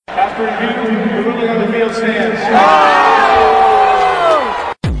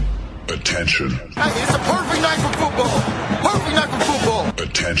Attention. Hey, it's a perfect night for football. Perfect night for football.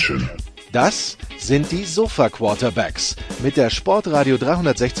 Attention. Das sind die Sofa-Quarterbacks mit der Sportradio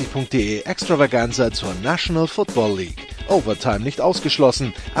 360.de Extravaganza zur National Football League. Overtime nicht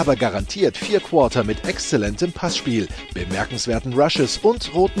ausgeschlossen, aber garantiert 4 Quarter mit exzellentem Passspiel, bemerkenswerten Rushes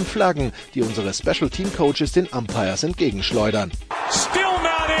und roten Flaggen, die unsere Special Team Coaches den Umpires entgegenschleudern. Still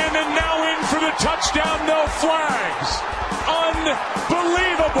not in and now in for the touchdown, no flags.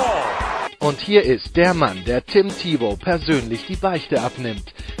 Unbelievable. Und hier ist der Mann, der Tim Tebow persönlich die Beichte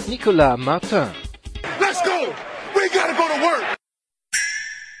abnimmt. Nicolas Martin. Let's go. We gotta go to work.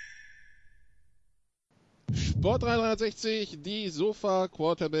 Sport 360, die Sofa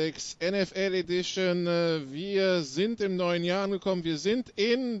Quarterbacks NFL Edition. Wir sind im neuen Jahr angekommen. Wir sind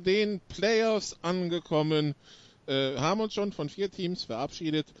in den Playoffs angekommen. Haben uns schon von 4 Teams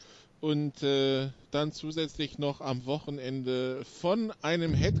verabschiedet. Und dann zusätzlich noch am Wochenende von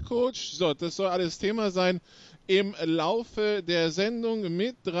einem Headcoach. So, das soll alles Thema sein im Laufe der Sendung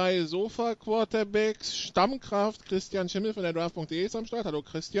mit 3 Sofa-Quarterbacks. Stammkraft Christian Schimmel von der Draft.de ist am Start. Hallo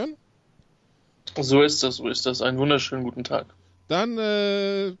Christian. So ist das. Einen wunderschönen guten Tag.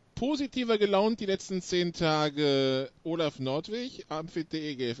 Dann positiver gelaunt die letzten 10 Tage Olaf Nordwig,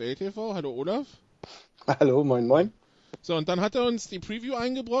 amfit.de GFL TV. Hallo Olaf. Hallo, moin moin. So, und dann hat er uns die Preview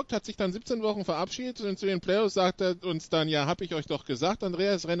eingebrockt, hat sich dann 17 Wochen verabschiedet und zu den Playoffs sagt er uns dann, ja, hab ich euch doch gesagt,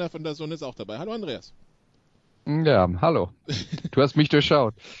 Andreas Renner von der Sonne ist auch dabei. Hallo Andreas. Ja, hallo. Du hast mich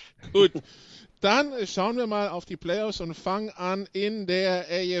durchschaut. Gut, dann schauen wir mal auf die Playoffs und fangen an in der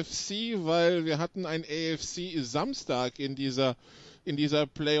AFC, weil wir hatten einen AFC-Samstag in dieser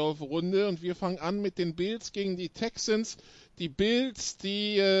Playoff-Runde und wir fangen an mit den Bills gegen die Texans. Die Bills,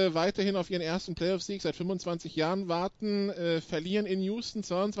 die weiterhin auf ihren ersten Playoff-Sieg seit 25 Jahren warten, verlieren in Houston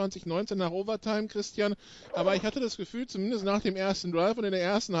 22-19 nach Overtime, Christian. Aber ich hatte das Gefühl, zumindest nach dem ersten Drive und in der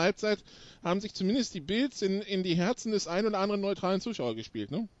ersten Halbzeit haben sich zumindest die Bills in die Herzen des ein oder anderen neutralen Zuschauers gespielt,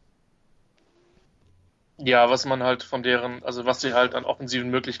 ne? Ja, was man halt von deren, also was sie halt an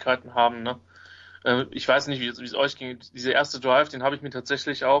offensiven Möglichkeiten haben, ne? Ich weiß nicht, wie es euch ging. Dieser erste Drive, den habe ich mir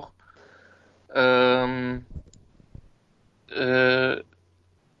tatsächlich auch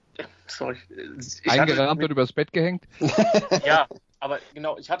sorry. Eingerahmt und übers Bett gehängt? Ja, aber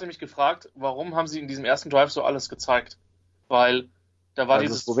genau, ich hatte mich gefragt, warum haben sie in diesem ersten Drive so alles gezeigt? Weil da war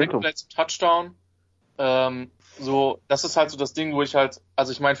dieses Play zum Touchdown. So, das ist halt so das Ding, wo ich halt,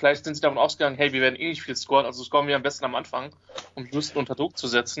 also ich meine, vielleicht sind sie davon ausgegangen, hey, wir werden eh nicht viel scoren, also scoren wir am besten am Anfang, um Houston unter Druck zu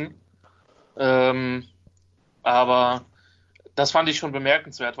setzen. Aber das fand ich schon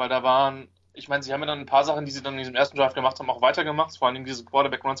bemerkenswert, weil da waren, ich meine, sie haben ja dann ein paar Sachen, die sie dann in diesem ersten Drive gemacht haben, auch weitergemacht. Vor allen Dingen diese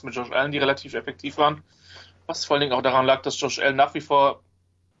Quarterback-Runs mit Josh Allen, die relativ effektiv waren. Was vor allen Dingen auch daran lag, dass Josh Allen nach wie vor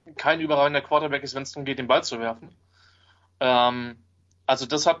kein überragender Quarterback ist, wenn es darum geht, den Ball zu werfen. Also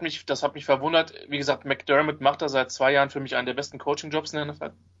das hat mich verwundert. Wie gesagt, McDermott macht da seit 2 Jahren für mich einen der besten Coaching-Jobs in der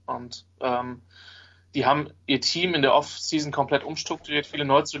NFL. Und die haben ihr Team in der Off-Season komplett umstrukturiert, viele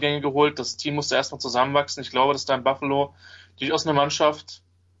Neuzugänge geholt. Das Team musste erstmal zusammenwachsen. Ich glaube, dass da in Buffalo durchaus eine Mannschaft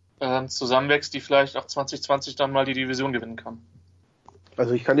zusammenwächst, die vielleicht auch 2020 dann mal die Division gewinnen kann.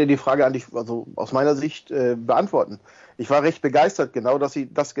 Also ich kann dir die Frage eigentlich, also aus meiner Sicht beantworten. Ich war recht begeistert, genau, dass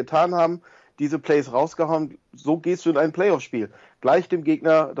sie das getan haben, diese Plays rausgehauen. So gehst du in ein Playoff-Spiel. Gleich dem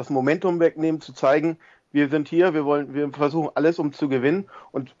Gegner das Momentum wegnehmen, zu zeigen, wir sind hier, wir versuchen alles, um zu gewinnen.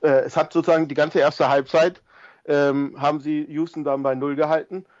 Und es hat sozusagen die ganze erste Halbzeit, haben sie Houston dann bei 0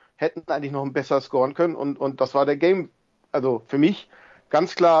 gehalten, hätten eigentlich noch besser scoren können und das war der Game. Also für mich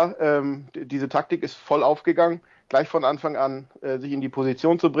ganz klar, diese Taktik ist voll aufgegangen, gleich von Anfang an sich in die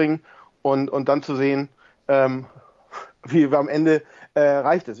Position zu bringen und dann zu sehen, wie am Ende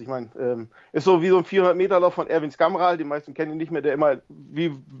reicht es. Ich meine, ist so wie so ein 400-Meter-Lauf von Erwin Skamral, die meisten kennen ihn nicht mehr, der immer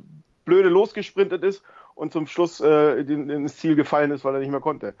wie blöde losgesprintet ist und zum Schluss ins Ziel gefallen ist, weil er nicht mehr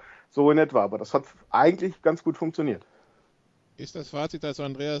konnte. So in etwa, aber das hat eigentlich ganz gut funktioniert. Ist das Fazit also,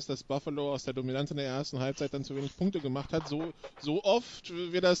 Andreas, dass Buffalo aus der Dominanz in der ersten Halbzeit dann zu wenig Punkte gemacht hat? So oft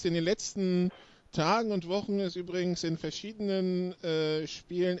wir das in den letzten Tagen und Wochen es übrigens in verschiedenen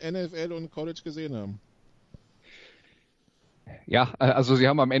Spielen NFL und College gesehen haben. Ja, also sie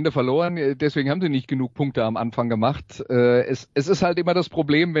haben am Ende verloren, deswegen haben sie nicht genug Punkte am Anfang gemacht. Es ist halt immer das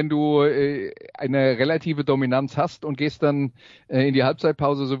Problem, wenn du eine relative Dominanz hast und gehst dann in die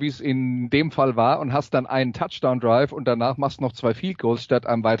Halbzeitpause, so wie es in dem Fall war, und hast dann einen Touchdown-Drive und danach machst du noch 2 Field Goals statt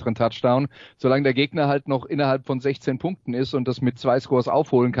einem weiteren Touchdown. Solange der Gegner halt noch innerhalb von 16 Punkten ist und das mit 2 Scores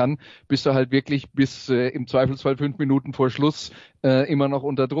aufholen kann, bist du halt wirklich bis im Zweifelsfall 5 Minuten vor Schluss immer noch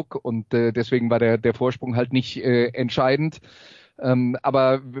unter Druck und deswegen war der Vorsprung halt nicht entscheidend.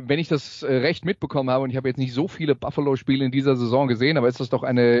 Aber wenn ich das recht mitbekommen habe, und ich habe jetzt nicht so viele Buffalo-Spiele in dieser Saison gesehen, aber ist das doch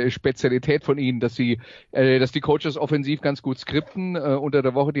eine Spezialität von ihnen, dass die Coaches offensiv ganz gut skripten, unter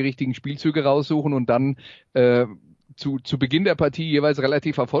der Woche die richtigen Spielzüge raussuchen und dann zu Beginn der Partie jeweils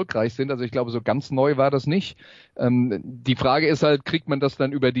relativ erfolgreich sind. Also ich glaube, so ganz neu war das nicht. Die Frage ist halt, kriegt man das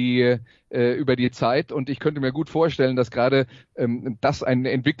dann über die Zeit? Und ich könnte mir gut vorstellen, dass gerade das ein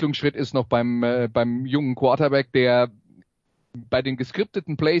Entwicklungsschritt ist noch beim jungen Quarterback, der bei den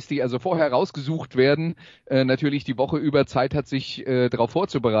geskripteten Plays, die also vorher rausgesucht werden, natürlich die Woche über Zeit hat, sich darauf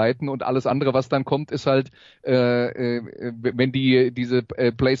vorzubereiten, und alles andere, was dann kommt, ist halt, wenn diese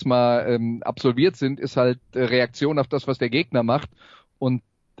Plays mal absolviert sind, ist halt Reaktion auf das, was der Gegner macht, und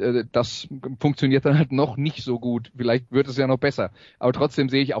das funktioniert dann halt noch nicht so gut. Vielleicht wird es ja noch besser. Aber trotzdem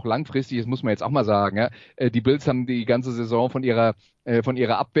sehe ich auch langfristig, das muss man jetzt auch mal sagen, ja, die Bills haben die ganze Saison von ihrer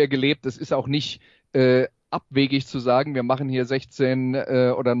Abwehr gelebt. Das ist auch nicht abwegig zu sagen, wir machen hier 16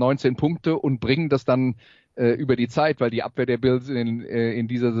 oder 19 Punkte und bringen das dann über die Zeit, weil die Abwehr der Bills in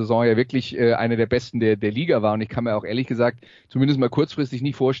dieser Saison ja wirklich eine der besten der Liga war. Und ich kann mir auch ehrlich gesagt zumindest mal kurzfristig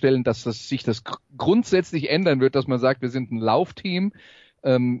nicht vorstellen, dass sich das grundsätzlich ändern wird, dass man sagt, wir sind ein Laufteam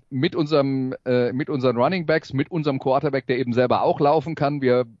mit unseren Running Backs, mit unserem Quarterback, der eben selber auch laufen kann.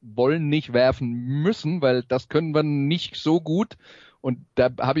 Wir wollen nicht werfen müssen, weil das können wir nicht so gut. Und da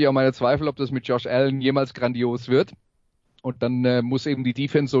habe ich auch meine Zweifel, ob das mit Josh Allen jemals grandios wird. Und dann muss eben die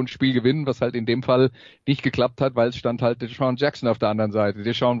Defense so ein Spiel gewinnen, was halt in dem Fall nicht geklappt hat, weil es stand halt Deshaun Watson auf der anderen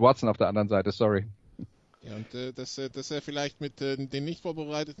Seite, sorry. Ja, und dass er vielleicht mit den nicht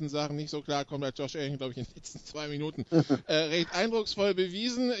vorbereiteten Sachen nicht so klarkommt, hat Josh Allen, glaube ich, in den letzten 2 Minuten recht eindrucksvoll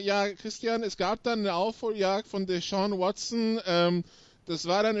bewiesen. Ja, Christian, es gab dann eine Aufholjagd von Deshaun Watson. Das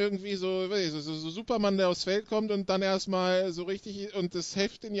war dann irgendwie so Superman, der aufs Feld kommt und dann erstmal so richtig und das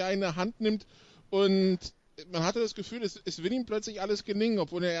Heft in die eine Hand nimmt, und man hatte das Gefühl, es will ihm plötzlich alles gelingen,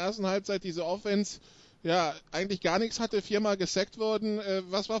 obwohl in der ersten Halbzeit diese Offense ja eigentlich gar nichts hatte, 4-mal gesackt worden.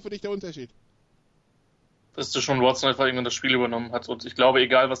 Was war für dich der Unterschied? Dass Deshaun Watson einfach irgendwann das Spiel übernommen hat, und ich glaube,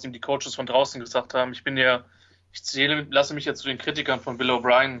 egal was ihm die Coaches von draußen gesagt haben, lasse mich jetzt zu den Kritikern von Bill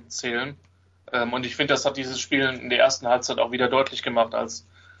O'Brien zählen. Und ich finde, das hat dieses Spiel in der ersten Halbzeit auch wieder deutlich gemacht, als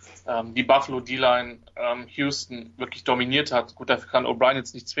die Buffalo D-Line Houston wirklich dominiert hat. Gut, dafür kann O'Brien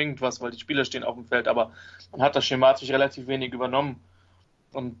jetzt nicht zwingend was, weil die Spieler stehen auf dem Feld, aber man hat das schematisch relativ wenig übernommen.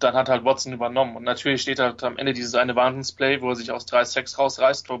 Und dann hat halt Watson übernommen. Und natürlich steht halt am Ende dieses eine Wahnsinnsplay, wo er sich aus 3 Sacks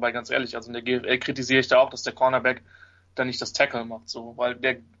rausreißt. Wobei, ganz ehrlich, also in der GFL kritisiere ich da auch, dass der Cornerback dann nicht das Tackle macht, so, weil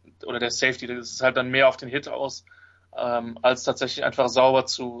der Safety, das ist halt dann mehr auf den Hit aus, als tatsächlich einfach sauber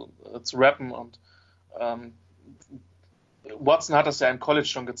zu rappen. Und Watson hat das ja im College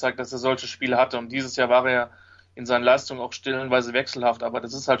schon gezeigt, dass er solche Spiele hatte, und dieses Jahr war er in seinen Leistungen auch stellenweise wechselhaft, aber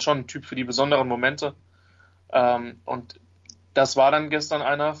das ist halt schon ein Typ für die besonderen Momente, und das war dann gestern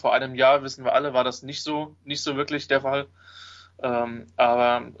einer. Vor einem Jahr, wissen wir alle, war das nicht so wirklich der Fall,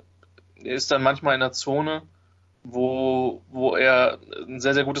 aber er ist dann manchmal in der Zone, wo er ein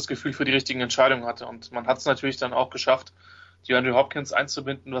sehr, sehr gutes Gefühl für die richtigen Entscheidungen hatte. Und man hat es natürlich dann auch geschafft, die Andrew Hopkins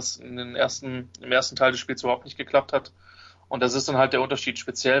einzubinden, was im ersten Teil des Spiels überhaupt nicht geklappt hat. Und das ist dann halt der Unterschied,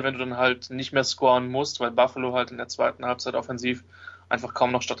 speziell wenn du dann halt nicht mehr scoren musst, weil Buffalo halt in der zweiten Halbzeit offensiv einfach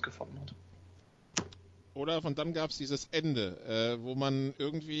kaum noch stattgefunden hat. Oder von dann gab es dieses Ende, wo man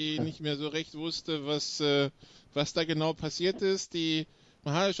irgendwie nicht mehr so recht wusste, was da genau passiert ist.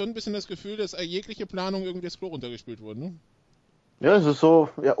 Man hatte schon ein bisschen das Gefühl, dass jegliche Planung irgendwie das Klo runtergespült wurde, ne? Ja, es ist so,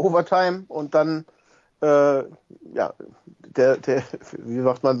 ja, Overtime und dann, wie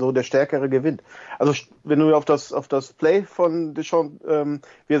sagt man so, der Stärkere gewinnt. Also, wenn du auf das Play von Deshaun,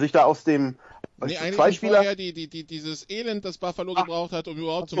 wie er sich da aus dem zwei Spieler... vorher dieses Elend, das Buffalo gebraucht hat, um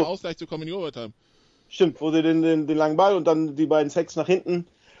überhaupt zum Ausgleich zu kommen in die Overtime. Stimmt, wo sie den langen Ball und dann die beiden Sacks nach hinten.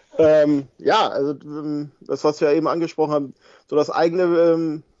 Also das, was wir eben angesprochen haben, so das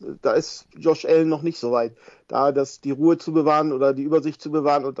eigene, da ist Josh Allen noch nicht so weit, da die Ruhe zu bewahren oder die Übersicht zu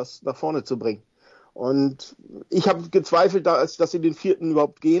bewahren und das nach vorne zu bringen. Und ich habe gezweifelt, dass sie den 4.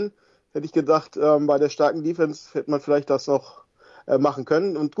 überhaupt gehen. Hätte ich gedacht, bei der starken Defense hätte man vielleicht das noch machen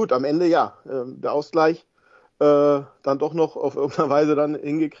können. Und gut, am Ende der Ausgleich dann doch noch auf irgendeine Weise dann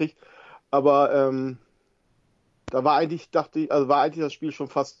hingekriegt. Aber da war eigentlich das Spiel schon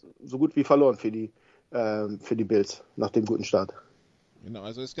fast so gut wie verloren für die Bills nach dem guten Start. Genau,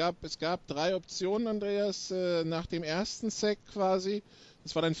 also es gab 3 Optionen, Andreas, nach dem ersten Sack quasi.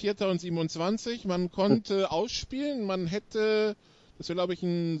 Das war dann 4. und 27. Man konnte ausspielen, man hätte, das wäre glaube ich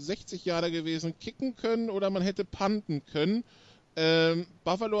ein 60-Jahrer gewesen, kicken können oder man hätte punten können.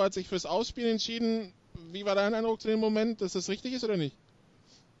 Buffalo hat sich fürs Ausspielen entschieden. Wie war dein Eindruck zu dem Moment, dass das richtig ist oder nicht?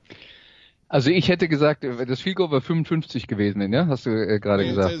 Also ich hätte gesagt, das Field Goal war 55 gewesen, ja? Hast du gerade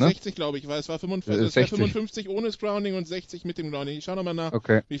gesagt, 60, ne? glaube ich, weil es war 55, es 60. war 55 ohne das Grounding und 60 mit dem Grounding. Ich schaue nochmal nach,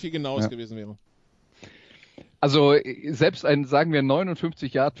 Okay. wie viel genau es gewesen wäre. Also selbst ein, sagen wir,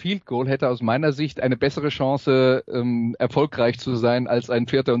 59 Yard Field Goal hätte aus meiner Sicht eine bessere Chance, erfolgreich zu sein als ein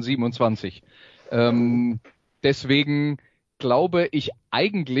 4. und 27. Deswegen glaube ich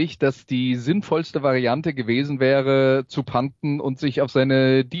eigentlich, dass die sinnvollste Variante gewesen wäre, zu punten und sich auf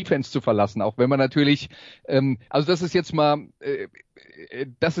seine Defense zu verlassen. Auch wenn man natürlich, also das ist jetzt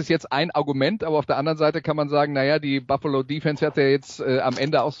ein Argument, aber auf der anderen Seite kann man sagen, naja, die Buffalo Defense hat ja jetzt am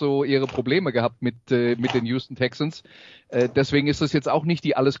Ende auch so ihre Probleme gehabt mit den Houston Texans. Deswegen ist das jetzt auch nicht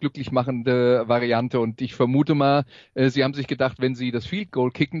die alles glücklich machende Variante und ich vermute mal, sie haben sich gedacht, wenn sie das Field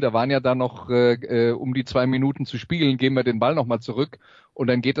Goal kicken, da waren ja dann noch um die 2 Minuten zu spielen, geben wir den Ball nochmal zurück und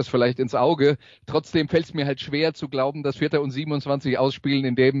dann geht das vielleicht ins Auge. Trotzdem fällt es mir halt schwer zu glauben, dass 4. und 27 ausspielen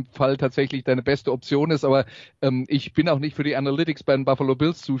in dem Fall tatsächlich deine beste Option ist, aber ich bin auch nicht für die Analytics bei den Buffalo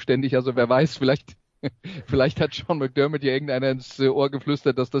Bills zuständig, also wer weiß, vielleicht hat Sean McDermott ja irgendeiner ins Ohr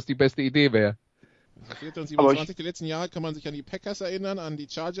geflüstert, dass das die beste Idee wäre. 4. und 27 die letzten Jahre kann man sich an die Packers erinnern, an die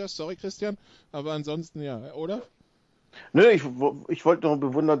Chargers, sorry Christian, aber ansonsten ja, oder? Nö, ich wollte nur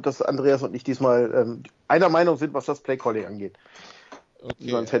bewundern, dass Andreas und ich diesmal einer Meinung sind, was das Playcalling angeht. Okay.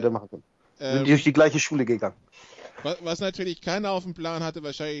 Wie man es hätte machen können. Sind durch die gleiche Schule gegangen. Was natürlich keiner auf dem Plan hatte,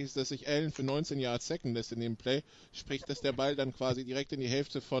 wahrscheinlich ist, dass sich Allen für 19 Yards sacken lässt in dem Play. Sprich, dass der Ball dann quasi direkt in die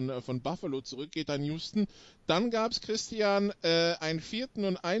Hälfte von Buffalo zurückgeht an Houston. Dann gab es, Christian, ein 4.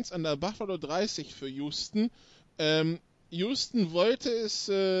 und 1 an der Buffalo 30 für Houston. Houston wollte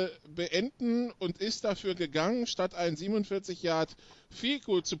es beenden und ist dafür gegangen, statt ein 47 Yard Field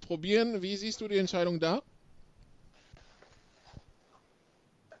Goal zu probieren. Wie siehst du die Entscheidung da?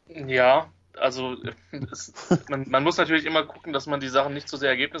 Ja, also man muss natürlich immer gucken, dass man die Sachen nicht zu sehr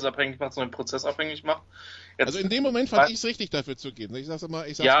ergebnisabhängig macht, sondern prozessabhängig macht. Jetzt, also in dem Moment fand ich es richtig, dafür zu gehen. Ich sag's mal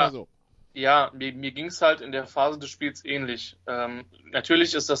so. Ja, mir ging es halt in der Phase des Spiels ähnlich.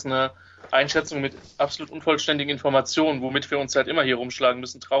 Natürlich ist das eine Einschätzung mit absolut unvollständigen Informationen, womit wir uns halt immer hier rumschlagen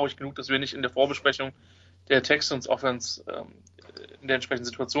müssen. Traurig genug, dass wir nicht in der Vorbesprechung der Texans Offense in der entsprechenden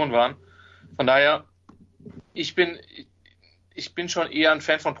Situation waren. Von daher, ich bin schon eher ein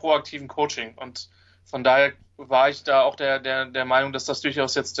Fan von proaktivem Coaching und von daher war ich da auch der Meinung, dass das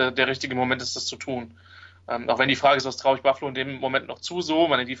durchaus jetzt der richtige Moment ist, das zu tun. Auch wenn die Frage ist, was traue ich Buffalo in dem Moment noch zu, so,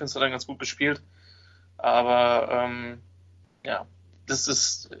 meine Defense hat dann ganz gut gespielt, aber ja, das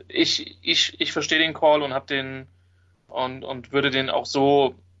ist, ich verstehe den Call und und würde den auch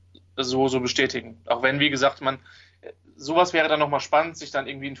so bestätigen. Auch wenn, wie gesagt, sowas wäre dann nochmal spannend, sich dann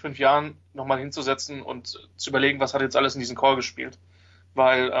irgendwie in 5 Jahren nochmal hinzusetzen und zu überlegen, was hat jetzt alles in diesem Call gespielt.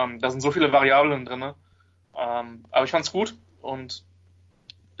 Weil da sind so viele Variablen drin. Aber ich fand's gut und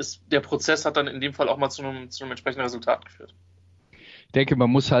der Prozess hat dann in dem Fall auch mal zu einem entsprechenden Resultat geführt. Ich denke, man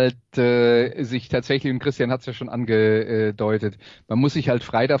muss halt sich tatsächlich, und Christian hat es ja schon angedeutet, man muss sich halt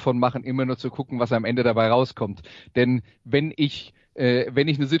frei davon machen, immer nur zu gucken, was am Ende dabei rauskommt. Denn wenn ich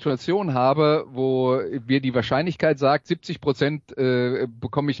eine Situation habe, wo mir die Wahrscheinlichkeit sagt, 70%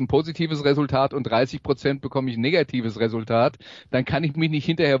 bekomme ich ein positives Resultat und 30% bekomme ich ein negatives Resultat, dann kann ich mich nicht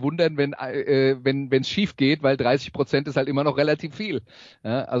hinterher wundern, wenn es schief geht, weil 30% ist halt immer noch relativ viel.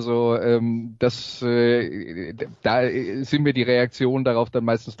 Ja, also da sind mir die Reaktionen darauf dann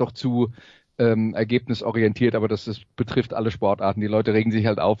meistens doch zu ergebnisorientiert, aber das betrifft alle Sportarten. Die Leute regen sich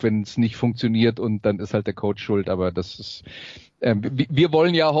halt auf, wenn es nicht funktioniert und dann ist halt der Coach schuld, aber das ist wir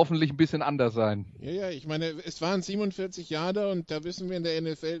wollen ja hoffentlich ein bisschen anders sein. Ja, ich meine, es waren 47 Jahre und da wissen wir in der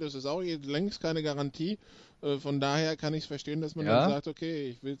NFL, das ist auch längst keine Garantie. Von daher kann ich es verstehen, dass man dann sagt, okay,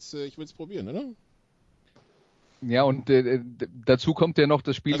 ich will's probieren, oder? Ja, und dazu kommt ja noch,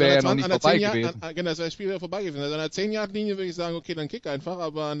 das Spiel wäre ja noch nicht vorbei gewesen. Genau, das Spiel wäre vorbei gewesen. Also an der 10-Yard-Linie würde ich sagen, okay, dann kick einfach,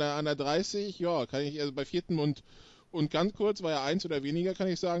 aber an der 30, ja, kann ich, also bei 4. und ganz kurz, war ja 1 oder weniger, kann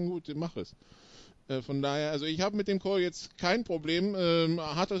ich sagen, gut, mach es. Von daher, also ich habe mit dem Call jetzt kein Problem.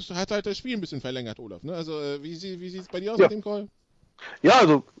 Hat halt das Spiel ein bisschen verlängert, Olaf. Ne? Also wie sieht es bei dir aus mit dem Call? Ja,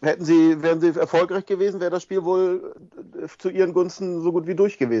 also wären sie erfolgreich gewesen, wäre das Spiel wohl zu ihren Gunsten so gut wie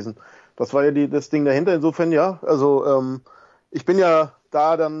durch gewesen. Das war ja das Ding dahinter. Insofern ja, also ich bin ja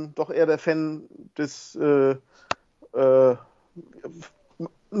da dann doch eher der Fan des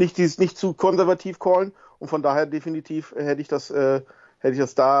nicht zu konservativ callen und von daher definitiv hätte ich das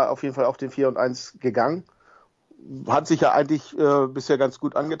da auf jeden Fall auf den 4 und 1 gegangen. Hat sich ja eigentlich bisher ganz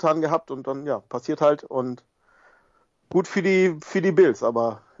gut angetan gehabt und dann, ja, passiert halt und gut für die Bills,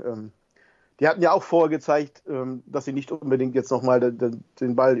 aber die hatten ja auch vorher gezeigt, dass sie nicht unbedingt jetzt nochmal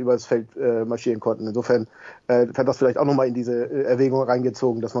den Ball übers Feld marschieren konnten. Insofern hat das vielleicht auch nochmal in diese Erwägung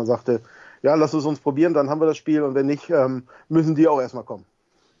reingezogen, dass man sagte, ja, lass es uns probieren, dann haben wir das Spiel und wenn nicht, müssen die auch erstmal kommen.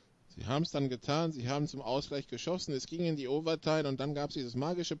 Sie haben es dann getan, sie haben zum Ausgleich geschossen, es ging in die Overtime und dann gab es dieses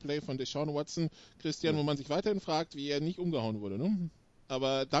magische Play von Deshaun Watson, Christian, wo man sich weiterhin fragt, wie er nicht umgehauen wurde. Ne?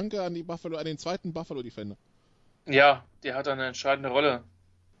 Aber danke an den zweiten Buffalo-Defender. Ja, der hat eine entscheidende Rolle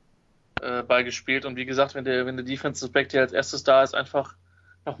beigespielt und wie gesagt, wenn der Defensive Back, der als erstes da ist, einfach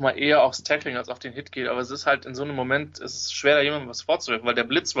nochmal eher aufs Tackling als auf den Hit geht. Aber es ist halt in so einem Moment, es ist schwer, da jemandem was vorzuwerfen, weil der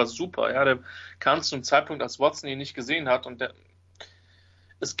Blitz war super. Ja, der kam zu einem Zeitpunkt, als Watson ihn nicht gesehen hat und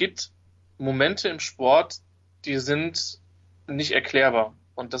es gibt Momente im Sport, die sind nicht erklärbar.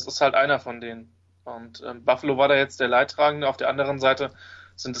 Und das ist halt einer von denen. Und Buffalo war da jetzt der Leidtragende. Auf der anderen Seite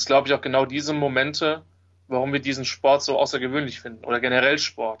sind es, glaube ich, auch genau diese Momente, warum wir diesen Sport so außergewöhnlich finden. Oder generell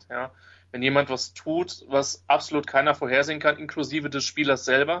Sport. Ja. Wenn jemand was tut, was absolut keiner vorhersehen kann, inklusive des Spielers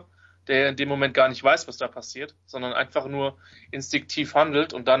selber, der in dem Moment gar nicht weiß, was da passiert, sondern einfach nur instinktiv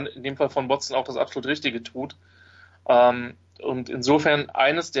handelt und dann in dem Fall von Watson auch das absolut Richtige tut. Und insofern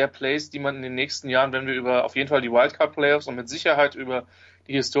eines der Plays, die man in den nächsten Jahren, wenn wir über auf jeden Fall die Wildcard Playoffs und mit Sicherheit über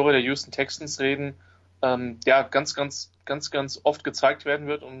die Historie der Houston Texans reden, ganz oft gezeigt werden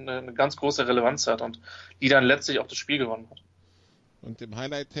wird und eine ganz große Relevanz hat und die dann letztlich auch das Spiel gewonnen hat. Und im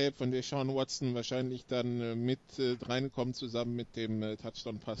Highlight-Tape von Deshaun Watson wahrscheinlich dann mit reinkommen, zusammen mit dem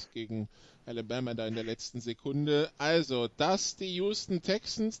Touchdown-Pass gegen Alabama da in der letzten Sekunde. Also, das die Houston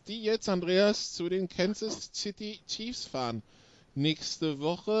Texans, die jetzt, Andreas, zu den Kansas City Chiefs fahren nächste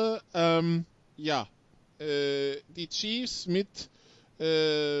Woche. Die Chiefs mit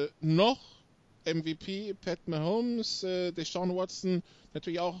noch MVP Pat Mahomes, Deshaun Watson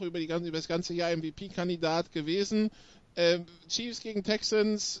natürlich auch über das ganze Jahr MVP-Kandidat gewesen. Chiefs gegen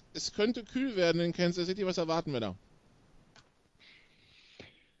Texans, es könnte kühl werden in Kansas City, was erwarten wir da?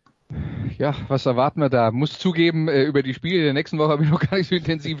 Ja, was erwarten wir da? Muss zugeben, über die Spiele der nächsten Woche habe ich noch gar nicht so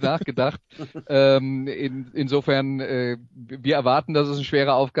intensiv nachgedacht. Insofern, wir erwarten, dass es eine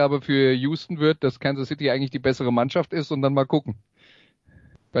schwere Aufgabe für Houston wird, dass Kansas City eigentlich die bessere Mannschaft ist und dann mal gucken.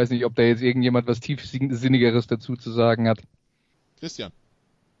 Ich weiß nicht, ob da jetzt irgendjemand was Tiefsinnigeres dazu zu sagen hat. Christian.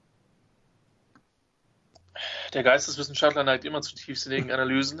 Der Geisteswissenschaftler neigt immer zu tiefsinnigen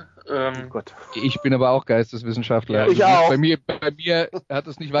Analysen. Oh Gott. Ich bin aber auch Geisteswissenschaftler. Ich auch. Bei mir hat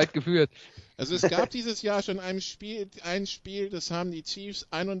es nicht weit geführt. Also es gab dieses Jahr schon ein Spiel, das haben die Chiefs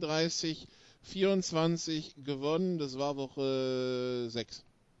 31-24 gewonnen. Das war Woche 6.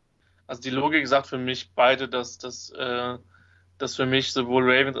 Also die Logik sagt für mich beide, dass für mich sowohl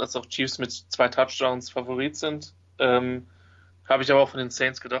Ravens als auch Chiefs mit 2 Touchdowns Favorit sind. Habe ich aber auch von den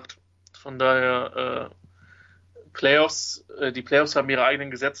Saints gedacht. Von daher die Playoffs haben ihre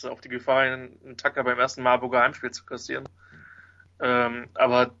eigenen Gesetze, auf die Gefahr, einen Tacker beim ersten Marburger Heimspiel zu kassieren.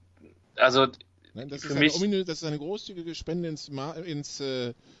 Aber also Nein, das für ist mich das ist eine großzügige Spende ins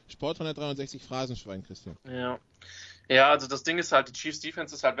Sport 163 Phrasenschwein, Christian. Ja, also das Ding ist halt, die Chiefs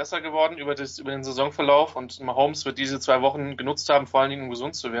Defense ist halt besser geworden über den Saisonverlauf und Mahomes wird diese 2 Wochen genutzt haben, vor allen Dingen um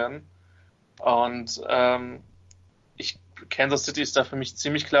gesund zu werden. Und Kansas City ist da für mich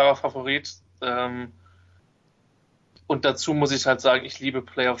ziemlich klarer Favorit. Und dazu muss ich halt sagen, ich liebe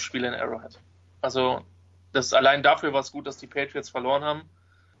Playoff-Spiele in Arrowhead. Also allein dafür war es gut, dass die Patriots verloren haben.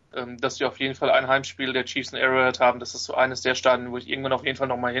 Dass wir auf jeden Fall ein Heimspiel der Chiefs in Arrowhead haben. Das ist so eines der Stadien, wo ich irgendwann auf jeden Fall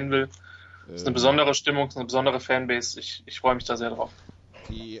nochmal hin will. Das ist eine besondere Stimmung, das ist eine besondere Fanbase. Ich freue mich da sehr drauf.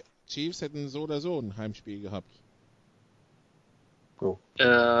 Die Chiefs hätten so oder so ein Heimspiel gehabt. So.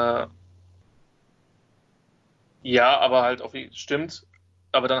 Ja, aber halt stimmt,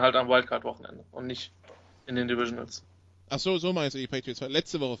 aber dann halt am Wildcard-Wochenende und nicht in den Divisionals. Ach so meinst du, die Patriots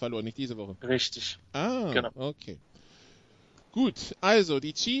letzte Woche verloren, nicht diese Woche? Richtig. Genau. Okay. Gut, also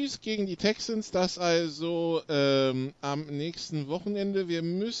die Chiefs gegen die Texans, das also am nächsten Wochenende. Wir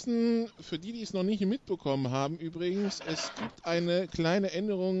müssen, für die es noch nicht mitbekommen haben übrigens, es gibt eine kleine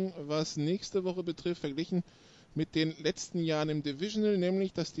Änderung, was nächste Woche betrifft, verglichen mit den letzten Jahren im Divisional,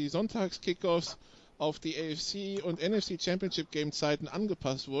 nämlich, dass die Sonntagskickoffs auf die AFC und NFC Championship Game Zeiten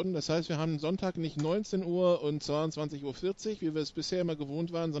angepasst wurden. Das heißt, wir haben Sonntag nicht 19 Uhr und 22.40 Uhr, wie wir es bisher immer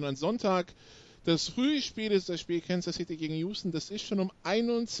gewohnt waren, sondern Sonntag das frühe Spiel ist das Spiel Kansas City gegen Houston. Das ist schon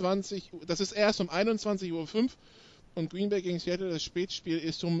das ist erst um 21.05 Uhr und Green Bay gegen Seattle, das Spätspiel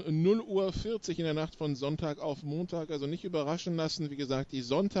ist um 0.40 Uhr in der Nacht von Sonntag auf Montag. Also nicht überraschen lassen. Wie gesagt, die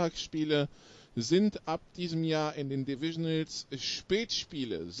Sonntagsspiele sind ab diesem Jahr in den Divisionals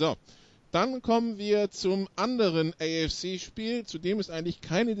Spätspiele. So. Dann kommen wir zum anderen AFC-Spiel, zu dem es eigentlich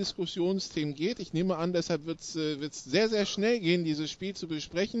keine Diskussionsthemen geht. Ich nehme an, deshalb wird es sehr, sehr schnell gehen, dieses Spiel zu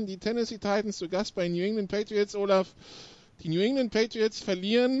besprechen. Die Tennessee Titans zu Gast bei New England Patriots. Olaf, die New England Patriots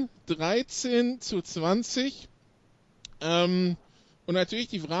verlieren 13-20. Und natürlich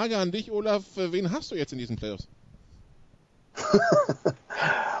die Frage an dich, Olaf, wen hast du jetzt in diesen Playoffs?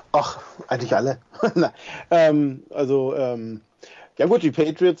 Ach, eigentlich alle. Ja gut, die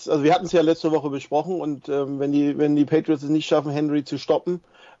Patriots, also wir hatten es ja letzte Woche besprochen und wenn die Patriots es nicht schaffen, Henry zu stoppen,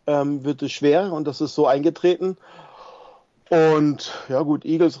 wird es schwer und das ist so eingetreten. Und ja gut,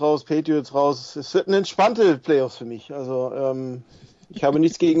 Eagles raus, Patriots raus. Es wird eine entspannte Playoffs für mich. Also ich habe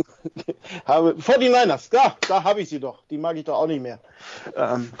nichts gegen 49ers, da habe ich sie doch. Die mag ich doch auch nicht mehr.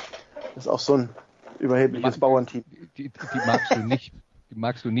 Das ist auch so ein überhebliches Bauernteam. Die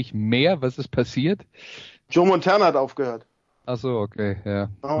magst du nicht mehr? Was ist passiert? Joe Montana hat aufgehört. Ach so, okay, ja.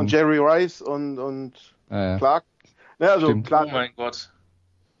 Und Jerry Rice und ja. Clark. Ja, also Stimmt. Clark. Oh mein Gott.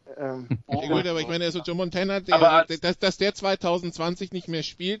 Gut, aber ich meine, also Joe Montana, dass der 2020 nicht mehr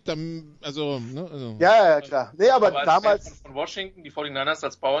spielt, dann, also. Ja, klar. Nee, aber als damals. Fan von Washington, die 49ers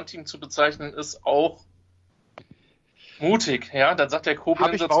als Bauernteam zu bezeichnen, ist auch mutig, ja. Dann sagt der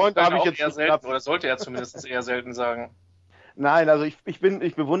Koblenz auch eher selten, oder sollte er zumindest eher selten sagen. Nein, also ich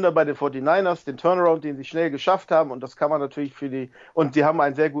bewundere bei den 49ers den Turnaround, den sie schnell geschafft haben und das kann man natürlich und sie haben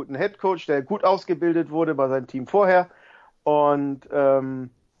einen sehr guten Headcoach, der gut ausgebildet wurde bei seinem Team vorher und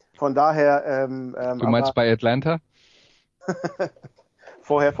von daher... du meinst bei Atlanta?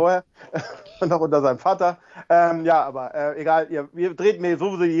 vorher, noch unter seinem Vater. Aber egal, wir dreht mir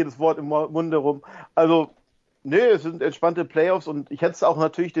sowieso jedes Wort im Munde rum. Also, es sind entspannte Playoffs und ich hätte es auch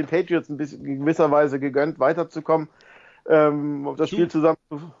natürlich den Patriots ein bisschen in gewisser Weise gegönnt, weiterzukommen. Das Spiel zusammen.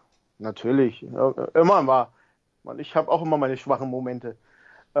 Natürlich, immer war. Ich habe auch immer meine schwachen Momente.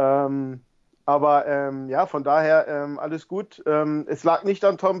 Von daher alles gut. Es lag nicht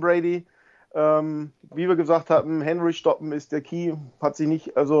an Tom Brady. Wie wir gesagt haben, Henry stoppen ist der Key, hat sich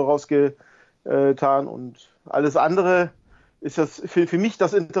nicht rausgetan und alles andere ist das für mich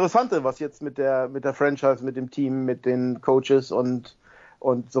das Interessante, was jetzt mit der Franchise, mit dem Team, mit den Coaches und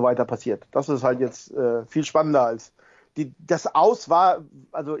so weiter passiert. Das ist halt jetzt viel spannender als das Aus war,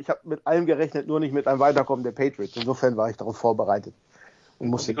 also ich habe mit allem gerechnet, nur nicht mit einem Weiterkommen der Patriots. Insofern war ich darauf vorbereitet. Und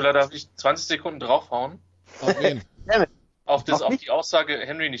musste. Nikola, darf ich 20 Sekunden draufhauen? Auf wen? Gerne. Auf die Aussage,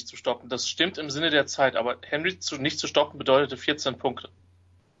 Henry nicht zu stoppen. Das stimmt im Sinne der Zeit, aber Henry nicht zu stoppen bedeutete 14 Punkte.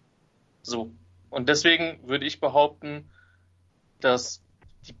 So. Und deswegen würde ich behaupten, dass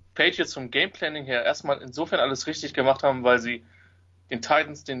die Patriots vom Gameplanning her erstmal insofern alles richtig gemacht haben, weil sie den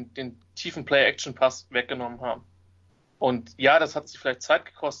Titans den tiefen Play-Action-Pass weggenommen haben. Und ja, das hat sich vielleicht Zeit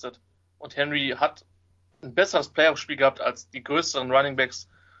gekostet. Und Henry hat ein besseres Playoff-Spiel gehabt als die größeren Runningbacks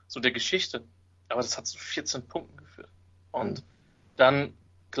so der Geschichte. Aber das hat zu 14 Punkten geführt. Und dann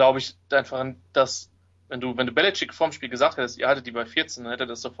glaube ich einfach, dass wenn du Belichick vorm Spiel gesagt hättest, ihr haltet die bei 14, dann hätte er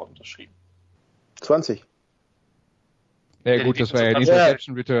das sofort unterschrieben. 20. Ja gut, das war ja die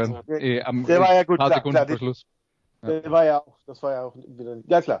Interception Return. Der war ja gut, paar Sekunden klar, vor Schluss. Das war ja auch wieder.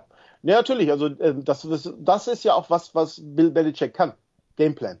 Ja klar. Ja, natürlich. Also das ist ja auch was Bill Belichick kann.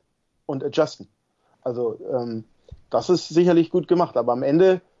 Gameplan und adjusten. Also das ist sicherlich gut gemacht. Aber am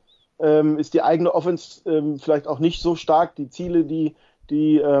Ende ist die eigene Offense vielleicht auch nicht so stark. Die Ziele, die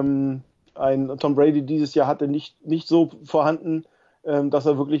ein Tom Brady dieses Jahr hatte, nicht so vorhanden, dass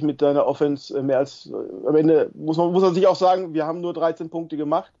er wirklich mit seiner Offense mehr als am Ende muss er sich auch sagen, wir haben nur 13 Punkte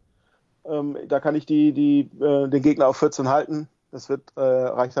gemacht. Da kann ich den Gegner auf 14 halten. Das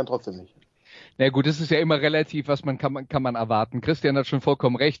reicht dann trotzdem nicht. Na gut, das ist ja immer relativ, was kann man erwarten. Christian hat schon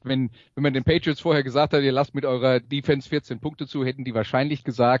vollkommen recht. Wenn man den Patriots vorher gesagt hat, ihr lasst mit eurer Defense 14 Punkte zu, hätten die wahrscheinlich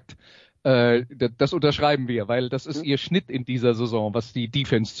gesagt, das unterschreiben wir, weil das ist ihr Schnitt in dieser Saison, was die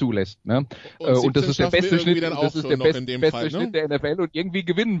Defense zulässt. Ne? Und das ist der beste Schnitt, das ist der beste Schnitt der NFL und irgendwie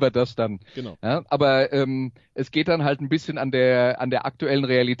gewinnen wir das dann. Genau. Ja, aber es geht dann halt ein bisschen an der aktuellen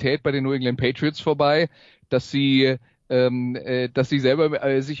Realität bei den New England Patriots vorbei, dass sie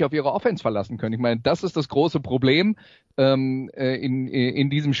selber sich auf ihre Offense verlassen können. Ich meine, das ist das große Problem in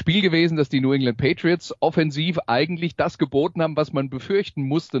diesem Spiel gewesen, dass die New England Patriots offensiv eigentlich das geboten haben, was man befürchten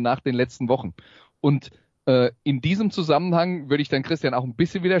musste nach den letzten Wochen. Und in diesem Zusammenhang würde ich dann Christian auch ein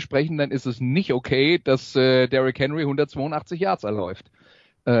bisschen widersprechen, dann ist es nicht okay, dass Derrick Henry 182 Yards erläuft.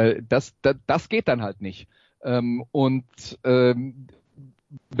 Das geht dann halt nicht.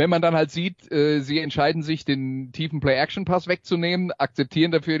 Wenn man dann halt sieht, sie entscheiden sich, den tiefen Play-Action-Pass wegzunehmen,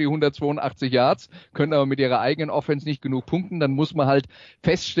 akzeptieren dafür die 182 Yards, können aber mit ihrer eigenen Offense nicht genug punkten, dann muss man halt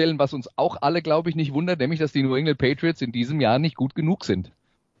feststellen, was uns auch alle, glaube ich, nicht wundert, nämlich, dass die New England Patriots in diesem Jahr nicht gut genug sind.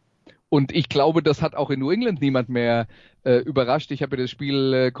 Und ich glaube, das hat auch in New England niemand mehr überrascht. Ich habe ja das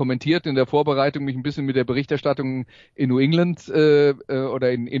Spiel kommentiert in der Vorbereitung, mich ein bisschen mit der Berichterstattung in New England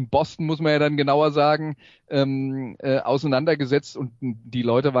oder in Boston, muss man ja dann genauer sagen, auseinandergesetzt. Und die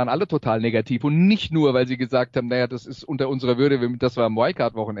Leute waren alle total negativ. Und nicht nur, weil sie gesagt haben, naja, das ist unter unserer Würde, dass wir am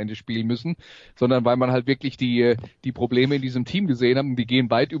Wildcard-Wochenende spielen müssen, sondern weil man halt wirklich die Probleme in diesem Team gesehen hat. Die gehen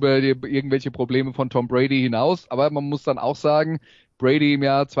weit über irgendwelche Probleme von Tom Brady hinaus. Aber man muss dann auch sagen, Brady im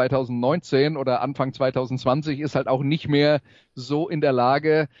Jahr 2019 oder Anfang 2020 ist halt auch nicht mehr so in der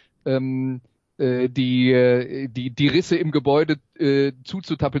Lage, die Risse im Gebäude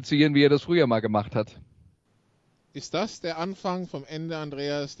zuzutapezieren, wie er das früher mal gemacht hat. Ist das der Anfang vom Ende,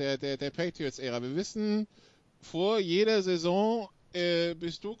 Andreas, der Patriots-Ära? Wir wissen, vor jeder Saison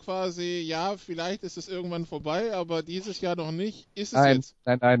bist du quasi, ja, vielleicht ist es irgendwann vorbei, aber dieses Jahr noch nicht. Ist es jetzt?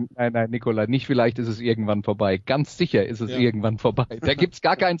 Nein, Nikola, nicht vielleicht ist es irgendwann vorbei. Ganz sicher ist es irgendwann vorbei. Da gibt's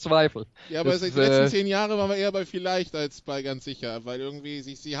gar keinen Zweifel. Ja, aber die letzten 10 Jahre waren wir eher bei vielleicht als bei ganz sicher, weil irgendwie,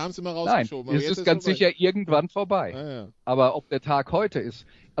 sie haben es immer rausgeschoben. Nein, es ist ganz sicher irgendwann vorbei. Ja. Aber ob der Tag heute ist,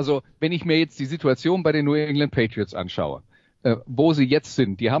 also wenn ich mir jetzt die Situation bei den New England Patriots anschaue, wo sie jetzt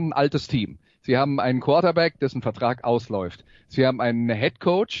sind, die haben ein altes Team. Sie haben einen Quarterback, dessen Vertrag ausläuft. Sie haben einen Head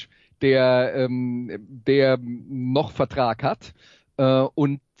Coach, der noch Vertrag hat.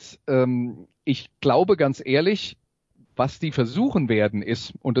 Und ich glaube ganz ehrlich, was die versuchen werden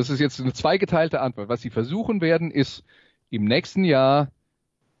ist, und das ist jetzt eine zweigeteilte Antwort, was sie versuchen werden ist, im nächsten Jahr,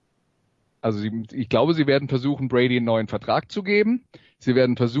 also ich glaube, sie werden versuchen, Brady einen neuen Vertrag zu geben. Sie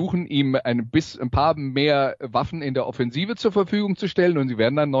werden versuchen, ihm ein paar mehr Waffen in der Offensive zur Verfügung zu stellen und sie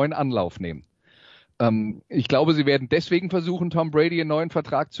werden einen neuen Anlauf nehmen. Ich glaube, sie werden deswegen versuchen, Tom Brady einen neuen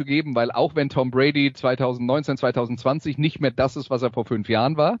Vertrag zu geben, weil auch wenn Tom Brady 2019, 2020 nicht mehr das ist, was er vor 5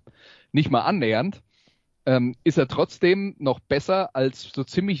 Jahren war, nicht mal annähernd, ist er trotzdem noch besser als so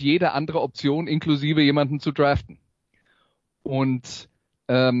ziemlich jede andere Option, inklusive jemanden zu draften. Und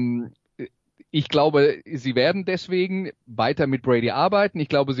ich glaube, sie werden deswegen weiter mit Brady arbeiten. Ich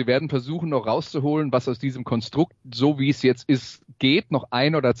glaube, sie werden versuchen, noch rauszuholen, was aus diesem Konstrukt, so wie es jetzt ist, geht, noch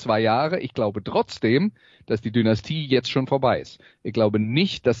 1 oder 2 Jahre. Ich glaube trotzdem, dass die Dynastie jetzt schon vorbei ist. Ich glaube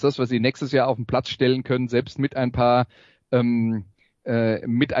nicht, dass das, was sie nächstes Jahr auf den Platz stellen können, selbst mit ein paar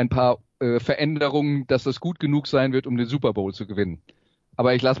Veränderungen, dass das gut genug sein wird, um den Super Bowl zu gewinnen.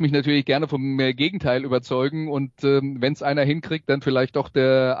 Aber ich lasse mich natürlich gerne vom Gegenteil überzeugen und wenn es einer hinkriegt, dann vielleicht doch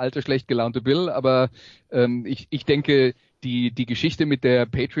der alte, schlecht gelaunte Bill. Aber ich denke, die Geschichte mit der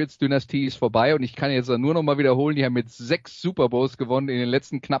Patriots-Dynastie ist vorbei und ich kann jetzt nur noch mal wiederholen, die haben mit 6 Super Bowls gewonnen in den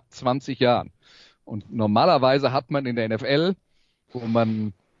letzten knapp 20 Jahren. Und normalerweise hat man in der NFL,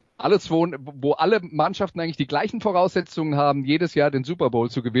 wo alle Mannschaften eigentlich die gleichen Voraussetzungen haben, jedes Jahr den Super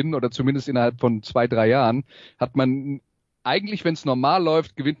Bowl zu gewinnen oder zumindest innerhalb von 2-3 Jahren, hat man eigentlich, wenn es normal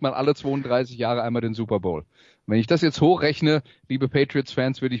läuft, gewinnt man alle 32 Jahre einmal den Super Bowl. Und wenn ich das jetzt hochrechne, liebe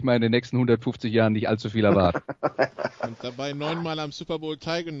Patriots-Fans, würde ich mal in den nächsten 150 Jahren nicht allzu viel erwarten. Und dabei 9-mal am Super Bowl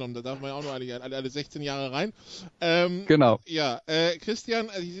teilgenommen. Da darf man ja auch nur alle 16 Jahre rein. Genau. Ja, Christian,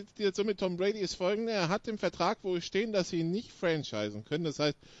 die Situation mit Tom Brady ist folgende. Er hat im Vertrag wohl stehen, dass sie ihn nicht franchisen können. Das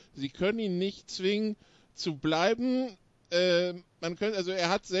heißt, sie können ihn nicht zwingen zu bleiben. Er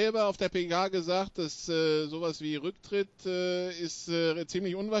hat selber auf der PK gesagt, dass sowas wie Rücktritt ist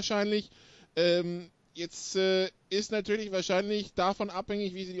ziemlich unwahrscheinlich. Jetzt ist natürlich wahrscheinlich davon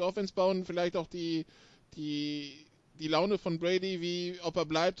abhängig, wie sie die Offense bauen, vielleicht auch die Laune von Brady, wie ob er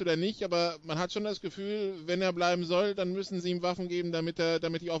bleibt oder nicht. Aber man hat schon das Gefühl, wenn er bleiben soll, dann müssen sie ihm Waffen geben, damit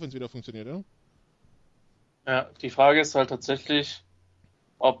die Offense wieder funktioniert, oder? Ja, die Frage ist halt tatsächlich,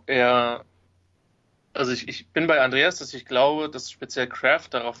 ob er. Also ich bin bei Andreas, dass ich glaube, dass speziell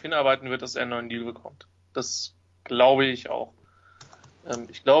Kraft darauf hinarbeiten wird, dass er einen neuen Deal bekommt. Das glaube ich auch.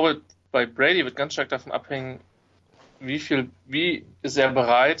 Ich glaube, bei Brady wird ganz stark davon abhängen, wie ist er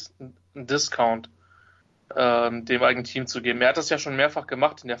bereit, einen Discount dem eigenen Team zu geben. Er hat das ja schon mehrfach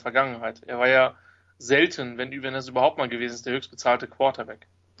gemacht in der Vergangenheit. Er war ja selten, wenn es überhaupt mal gewesen ist, der höchstbezahlte Quarterback.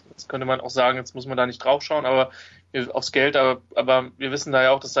 Jetzt könnte man auch sagen, jetzt muss man da nicht draufschauen, aber aufs Geld, aber wir wissen da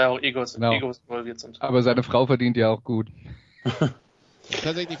ja auch, dass da ja auch Egos involviert sind. Aber seine Frau verdient ja auch gut.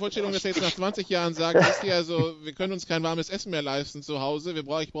 Tatsächlich die Vorstellung, dass er jetzt nach 20 Jahren sagt, wisst ihr, also wir können uns kein warmes Essen mehr leisten zu Hause,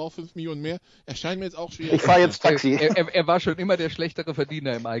 ich brauche 5 Millionen mehr, erscheint mir jetzt auch schwierig. Ich fahre jetzt Taxi. Er war schon immer der schlechtere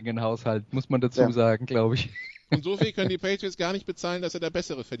Verdiener im eigenen Haushalt, muss man dazu sagen, glaube ich. Und so viel können die Patriots gar nicht bezahlen, dass er der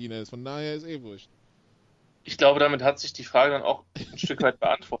bessere Verdiener ist, von daher ist wurscht. Ich glaube, damit hat sich die Frage dann auch ein Stück weit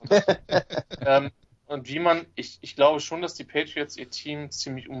beantwortet. Und ich glaube schon, dass die Patriots ihr Team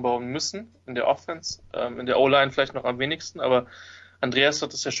ziemlich umbauen müssen in der Offense, in der O-Line vielleicht noch am wenigsten, aber Andreas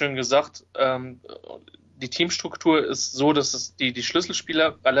hat es ja schön gesagt, die Teamstruktur ist so, dass die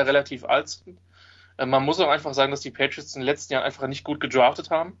Schlüsselspieler alle relativ alt sind. Man muss auch einfach sagen, dass die Patriots in den letzten Jahren einfach nicht gut gedraftet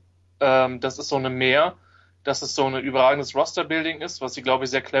haben. Das ist so eine Mehr, dass es so ein überragendes Roster-Building ist. Was sie, glaube ich,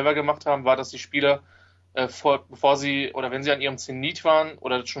 sehr clever gemacht haben, war, dass die Spieler, bevor sie oder wenn sie an ihrem Zenit waren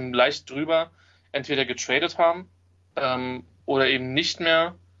oder schon leicht drüber, entweder getradet haben oder eben nicht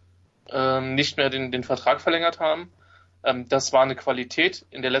mehr den Vertrag verlängert haben. Das war eine Qualität.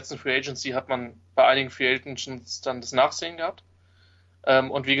 In der letzten Free Agency hat man bei einigen Free Agents dann das Nachsehen gehabt.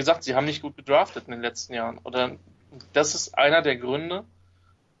 Und wie gesagt, sie haben nicht gut gedraftet in den letzten Jahren. Oder das ist einer der Gründe,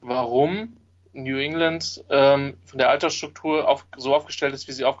 warum New England von der Altersstruktur so aufgestellt ist,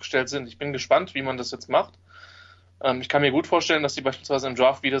 wie sie aufgestellt sind. Ich bin gespannt, wie man das jetzt macht. Ich kann mir gut vorstellen, dass sie beispielsweise im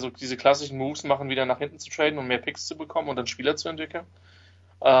Draft wieder so diese klassischen Moves machen, wieder nach hinten zu traden und mehr Picks zu bekommen und dann Spieler zu entwickeln.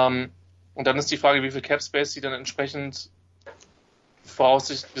 Und dann ist die Frage, wie viel Cap Space sie dann entsprechend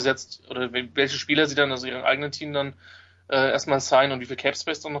vorausgesetzt oder welche Spieler sie dann aus ihrem eigenen Team dann erstmal signen und wie viel Cap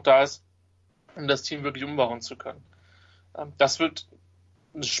Space dann noch da ist, um das Team wirklich umbauen zu können. Das wird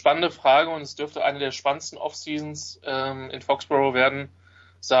eine spannende Frage und es dürfte eine der spannendsten Off-Seasons in Foxborough werden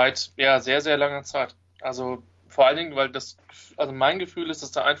seit sehr, sehr langer Zeit. Also vor allen Dingen, weil mein Gefühl ist,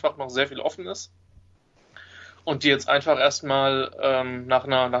 dass da einfach noch sehr viel offen ist und die jetzt einfach erstmal nach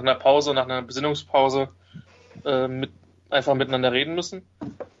einer Pause, nach einer Besinnungspause einfach miteinander reden müssen.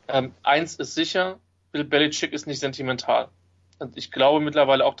 Eins ist sicher, Bill Belichick ist nicht sentimental. Und ich glaube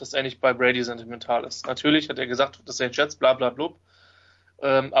mittlerweile auch, dass er nicht bei Brady sentimental ist. Natürlich hat er gesagt, das sind Jets, bla bla blub.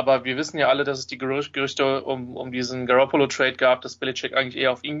 Aber wir wissen ja alle, dass es die Gerüchte um diesen Garoppolo-Trade gab, dass Belichick eigentlich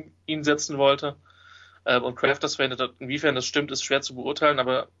eher auf ihn setzen wollte. Und Kraft das verhindert hat. Inwiefern das stimmt, ist schwer zu beurteilen.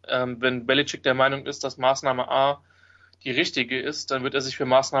 Aber wenn Belichick der Meinung ist, dass Maßnahme A die richtige ist, dann wird er sich für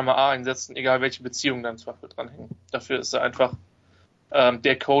Maßnahme A einsetzen, egal welche Beziehungen da im Zweifel dranhängen. Dafür ist er einfach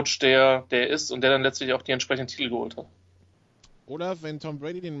der Coach, der ist und der dann letztlich auch die entsprechenden Titel geholt hat. Olaf, wenn Tom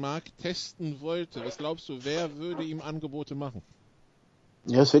Brady den Markt testen wollte, was glaubst du, wer würde ihm Angebote machen?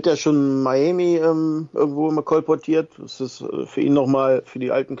 Ja, es wird ja schon Miami irgendwo immer kolportiert. Das ist für ihn nochmal, für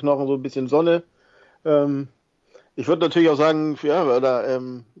die alten Knochen so ein bisschen Sonne. Ich würde natürlich auch sagen, oder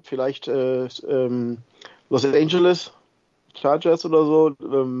vielleicht Los Angeles Chargers oder so,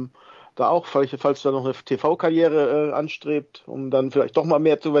 da auch, falls er noch eine TV-Karriere anstrebt, um dann vielleicht doch mal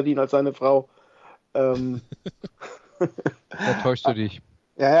mehr zu verdienen als seine Frau. Da täuschst du dich.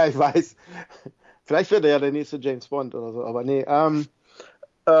 Ja, ich weiß. Vielleicht wird er ja der nächste James Bond oder so, aber nee.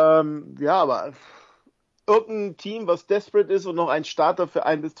 Aber irgendein Team, was desperate ist und noch ein Starter für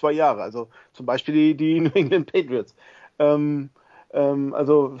 1 bis 2 Jahre. Also zum Beispiel die New England Patriots.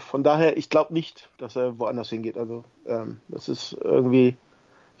 Also von daher, ich glaube nicht, dass er woanders hingeht. Also das ist irgendwie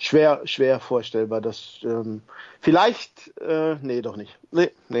schwer vorstellbar. Dass vielleicht, nee, doch nicht.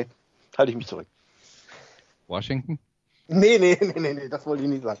 Nee, halte ich mich zurück. Washington? Nee, das wollte ich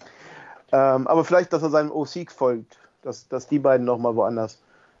nicht sagen. Aber vielleicht, dass er seinem OC folgt, dass die beiden nochmal woanders.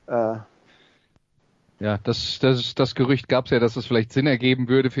 Ja, das Gerücht gab es ja, dass es vielleicht Sinn ergeben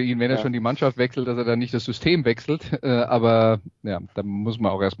würde für ihn, wenn er schon die Mannschaft wechselt, dass er dann nicht das System wechselt. Aber ja, da muss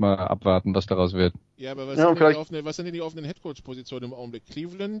man auch erstmal abwarten, was daraus wird. Ja, aber was sind denn die offenen Headcoach-Positionen im Augenblick?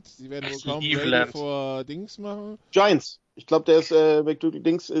 Cleveland? Sie werden wohl kaum Brady vor Dings machen? Giants. Ich glaube, der ist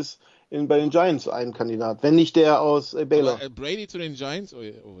McDougal-Dings ist bei den Giants ein Kandidat, wenn nicht der aus Baylor. Aber, Brady zu den Giants? Oh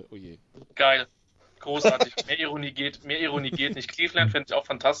je. Geil. Großartig. Mehr Ironie geht nicht. Cleveland fände ich auch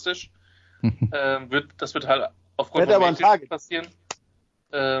fantastisch. Das wird halt aufgrund von Mayfield passieren.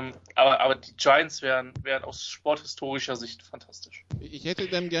 Aber die Giants wären aus sporthistorischer Sicht fantastisch. Ich hätte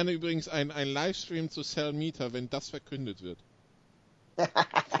dann gerne übrigens einen Livestream zu Sell Meter, wenn das verkündet wird.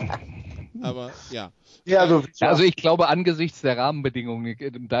 Aber ja. Also ich glaube, angesichts der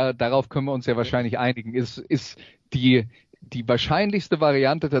Rahmenbedingungen, darauf können wir uns ja wahrscheinlich einigen, ist die wahrscheinlichste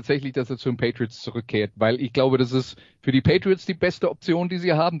Variante tatsächlich, dass er zu den Patriots zurückkehrt, weil ich glaube, das ist für die Patriots die beste Option, die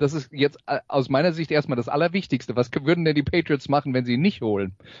sie haben. Das ist jetzt aus meiner Sicht erstmal das Allerwichtigste. Was würden denn die Patriots machen, wenn sie ihn nicht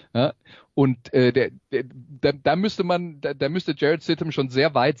holen? Ja? Und da müsste Jarrett Stidham schon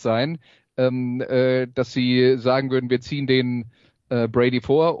sehr weit sein, dass sie sagen würden, wir ziehen den Brady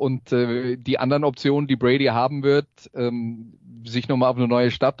vor und die anderen Optionen, die Brady haben wird, sich nochmal auf eine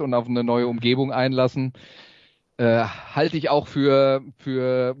neue Stadt und auf eine neue Umgebung einlassen, halte ich auch für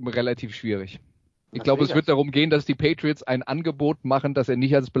relativ schwierig. Ich glaube, es wird darum gehen, dass die Patriots ein Angebot machen, das er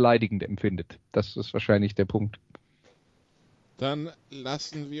nicht als beleidigend empfindet. Das ist wahrscheinlich der Punkt. Dann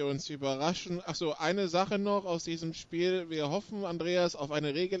lassen wir uns überraschen. Achso, eine Sache noch aus diesem Spiel. Wir hoffen, Andreas, auf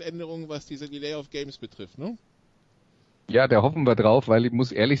eine Regeländerung, was diese Delay of Games betrifft, ne? Ja, da hoffen wir drauf, weil ich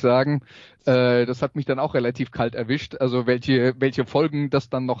muss ehrlich sagen, das hat mich dann auch relativ kalt erwischt, also welche Folgen das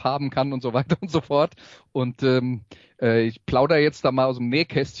dann noch haben kann und so weiter und so fort. Und ich plaudere jetzt da mal aus dem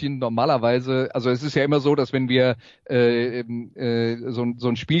Nähkästchen. Normalerweise, also es ist ja immer so, dass wenn wir so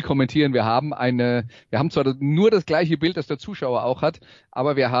ein Spiel kommentieren, wir haben zwar nur das gleiche Bild, das der Zuschauer auch hat,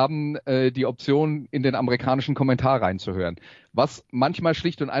 aber wir haben die Option, in den amerikanischen Kommentar reinzuhören. Was manchmal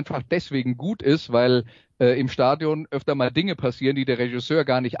schlicht und einfach deswegen gut ist, weil im Stadion öfter mal Dinge passieren, die der Regisseur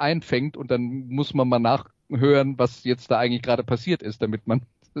gar nicht einfängt, und dann muss man mal nachhören, was jetzt da eigentlich gerade passiert ist, damit man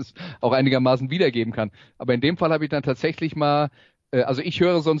das auch einigermaßen wiedergeben kann. Aber in dem Fall habe ich dann tatsächlich mal, also ich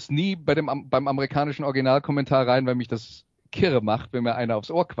höre sonst nie beim amerikanischen Originalkommentar rein, weil mich das kirre macht, wenn mir einer aufs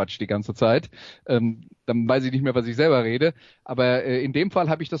Ohr quatscht die ganze Zeit. Dann weiß ich nicht mehr, was ich selber rede. Aber in dem Fall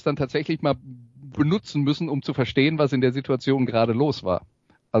habe ich das dann tatsächlich mal benutzen müssen, um zu verstehen, was in der Situation gerade los war.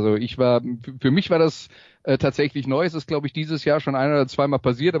 Also für mich war das tatsächlich neu. Es ist, glaube ich, dieses Jahr schon ein- oder zweimal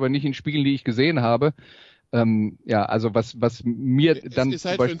passiert, aber nicht in Spielen, die ich gesehen habe. Also was mir dann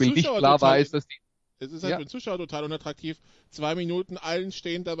zum Beispiel nicht klar war, ist, dass es ist halt für den Zuschauer total unattraktiv, 2 Minuten allen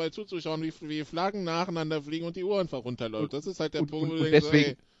stehend dabei zuzuschauen, wie Flaggen nacheinander fliegen und die Uhr einfach runterläuft. Das ist halt der Punkt, wo du denkst,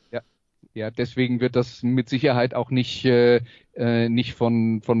 deswegen, deswegen wird das mit Sicherheit auch nicht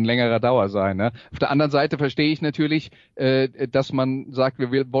von längerer Dauer sein. Ne? Auf der anderen Seite verstehe ich natürlich, dass man sagt,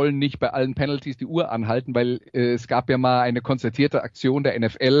 wir wollen nicht bei allen Penalties die Uhr anhalten, weil es gab ja mal eine konzertierte Aktion der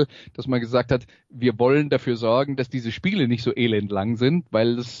NFL, dass man gesagt hat, wir wollen dafür sorgen, dass diese Spiele nicht so elendlang sind,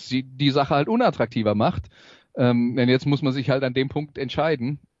 weil es die Sache halt unattraktiver macht. Denn jetzt muss man sich halt an dem Punkt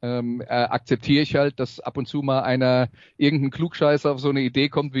entscheiden. Akzeptiere ich halt, dass ab und zu mal irgendein Klugscheißer auf so eine Idee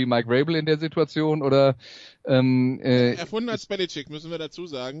kommt wie Mike Vrabel in der Situation, oder erfunden als Belichick, müssen wir dazu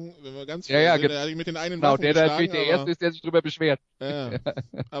sagen, wenn wir ganz ja, sind, der mit den einen genau, Waffen der geschlagen, natürlich der Erste ist, der sich drüber beschwert. Ja.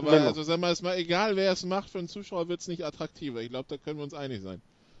 Aber also sagen wir es mal, egal wer es macht, für einen Zuschauer wird es nicht attraktiver. Ich glaube, da können wir uns einig sein.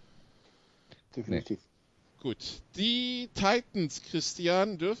 Definitiv. Nee. Gut. Die Titans,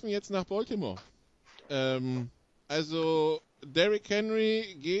 Christian, dürfen jetzt nach Baltimore. Also Derrick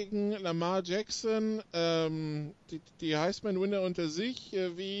Henry gegen Lamar Jackson, die Heisman-Winner unter sich,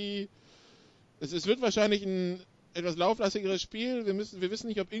 es wird wahrscheinlich ein etwas lauflastigeres Spiel. Wir wissen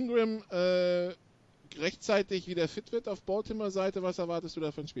nicht, ob Ingram rechtzeitig wieder fit wird auf Baltimore-Seite. Was erwartest du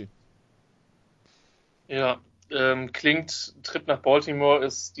da für ein Spiel? Ja, klingt, ein Trip nach Baltimore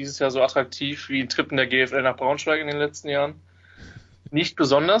ist dieses Jahr so attraktiv wie ein Trip in der GFL nach Braunschweig in den letzten Jahren. Nicht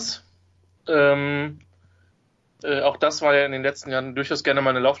besonders. Auch das war ja in den letzten Jahren durchaus gerne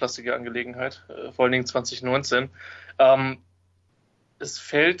mal eine lauflastige Angelegenheit, vor allen Dingen 2019. Es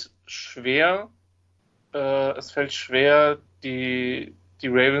fällt schwer, die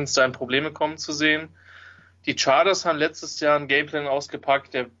Ravens da in Probleme kommen zu sehen. Die Chargers haben letztes Jahr einen Gameplan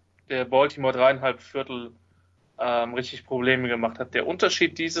ausgepackt, der Baltimore 3,5 Viertel richtig Probleme gemacht hat. Der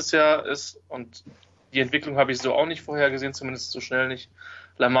Unterschied dieses Jahr ist, und die Entwicklung habe ich so auch nicht vorhergesehen, zumindest so schnell nicht,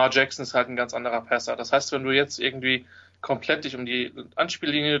 Lamar Jackson ist halt ein ganz anderer Passer. Das heißt, wenn du jetzt irgendwie komplett dich um die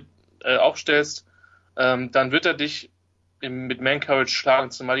Anspiellinie aufstellst, dann wird er dich mit Man-Coverage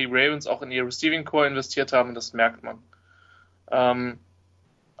schlagen, zumal die Ravens auch in ihr Receiving Core investiert haben, und das merkt man.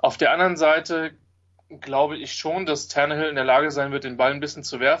 Auf der anderen Seite glaube ich schon, dass Tannehill in der Lage sein wird, den Ball ein bisschen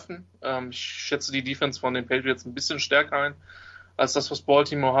zu werfen. Ich schätze die Defense von den Patriots ein bisschen stärker ein, als das, was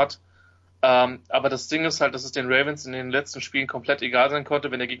Baltimore hat. Aber das Ding ist halt, dass es den Ravens in den letzten Spielen komplett egal sein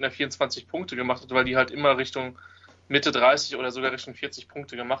konnte, wenn der Gegner 24 Punkte gemacht hat, weil die halt immer Richtung Mitte 30 oder sogar Richtung 40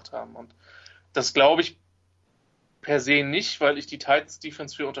 Punkte gemacht haben. Und das glaube ich per se nicht, weil ich die Titans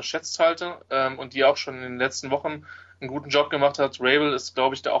Defense für unterschätzt halte und die auch schon in den letzten Wochen einen guten Job gemacht hat. Vrabel ist,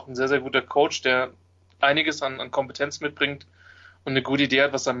 glaube ich, da auch ein sehr, sehr guter Coach, der einiges an Kompetenz mitbringt und eine gute Idee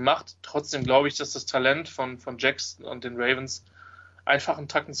hat, was er macht. Trotzdem glaube ich, dass das Talent von Jackson und den Ravens einfach einen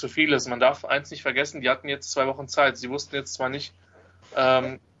Tacken zu viel ist. Man darf eins nicht vergessen, die hatten jetzt 2 Wochen Zeit. Sie wussten jetzt zwar nicht,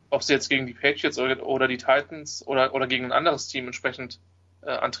 ob sie jetzt gegen die Patriots oder die Titans oder gegen ein anderes Team entsprechend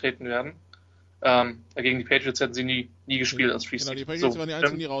antreten werden. Gegen die Patriots hätten sie nie gespielt als Free Seed. Genau, die Patriots waren die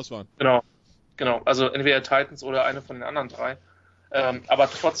einzigen, die raus waren. Genau. Also entweder Titans oder eine von den anderen 3. Aber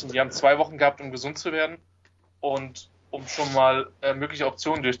trotzdem, die haben 2 Wochen gehabt, um gesund zu werden und um schon mal mögliche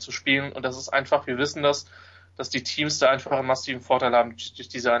Optionen durchzuspielen. Und das ist einfach, wir wissen das, dass die Teams da einfach einen massiven Vorteil haben durch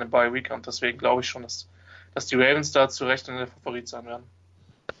diese eine Bye-Week. Und deswegen glaube ich schon, dass die Ravens da zu Recht der Favorit sein werden.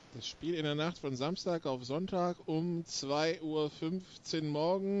 Das Spiel in der Nacht von Samstag auf Sonntag um 2:15 Uhr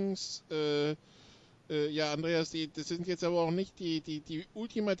morgens. Ja, Andreas, das sind jetzt aber auch nicht die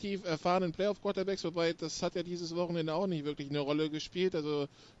ultimativ erfahrenen Playoff-Quarterbacks, wobei das hat ja dieses Wochenende auch nicht wirklich eine Rolle gespielt. Also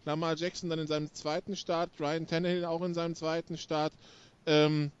Lamar Jackson dann in seinem zweiten Start, Ryan Tannehill auch in seinem zweiten Start.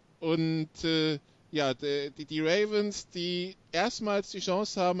 ja, die Ravens, die erstmals die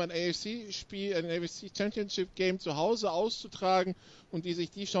Chance haben, ein AFC-Spiel, ein AFC Championship Game zu Hause auszutragen und die sich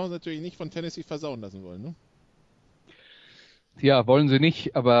die Chance natürlich nicht von Tennessee versauen lassen wollen, ne? Ja, wollen sie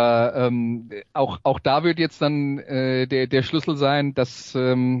nicht, aber auch da wird jetzt dann der Schlüssel sein, dass,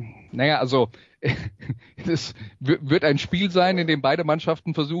 es wird ein Spiel sein, in dem beide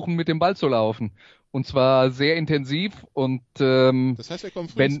Mannschaften versuchen, mit dem Ball zu laufen. Und zwar sehr intensiv und das heißt, wir kommen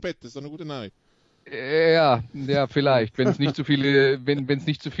früh ins Bett, das ist doch eine gute Nachricht. Ja, vielleicht, wenn es nicht zu viele, wenn es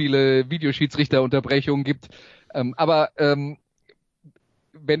nicht zu viele Videoschiedsrichterunterbrechungen gibt. Wenn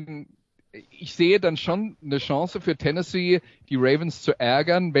ich sehe dann schon eine Chance für Tennessee, die Ravens zu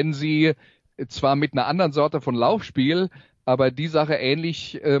ärgern, wenn sie zwar mit einer anderen Sorte von Laufspiel, aber die Sache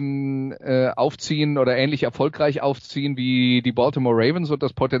ähnlich aufziehen oder ähnlich erfolgreich aufziehen wie die Baltimore Ravens, und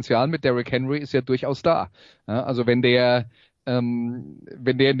das Potenzial mit Derrick Henry ist ja durchaus da. Ja, also wenn der in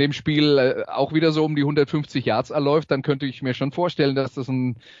dem Spiel auch wieder so um die 150 Yards erläuft, dann könnte ich mir schon vorstellen, dass das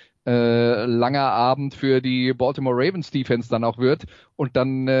ein langer Abend für die Baltimore Ravens Defense dann auch wird, und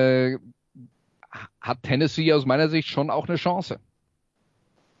dann hat Tennessee aus meiner Sicht schon auch eine Chance.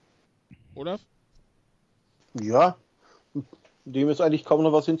 Olaf? Ja, dem ist eigentlich kaum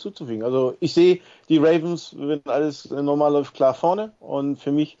noch was hinzuzufügen. Also ich sehe die Ravens, wenn alles normal läuft, klar vorne, und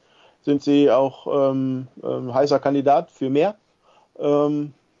für mich sind sie auch heißer Kandidat für mehr.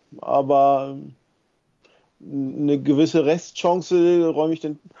 Aber eine gewisse Restchance räume ich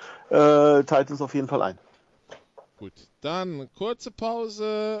den Titans auf jeden Fall ein. Gut, dann kurze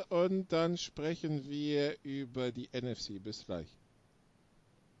Pause und dann sprechen wir über die NFC. Bis gleich.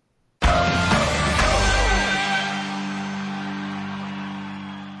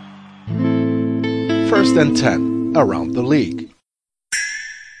 First and 10 around the league.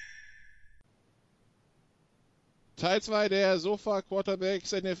 Teil 2 der Sofa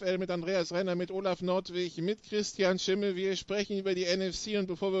Quarterbacks NFL mit Andreas Renner, mit Olaf Nordwig, mit Christian Schimmel. Wir sprechen über die NFC, und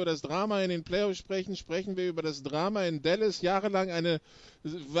bevor wir über das Drama in den Playoffs sprechen, sprechen wir über das Drama in Dallas. Jahrelang eine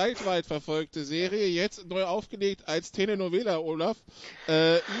weltweit verfolgte Serie, jetzt neu aufgelegt als Telenovela, Olaf,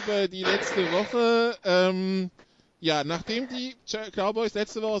 über die letzte Woche. Nachdem die Cowboys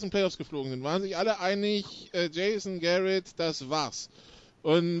letzte Woche aus den Playoffs geflogen sind, waren sich alle einig, Jason Garrett, das war's.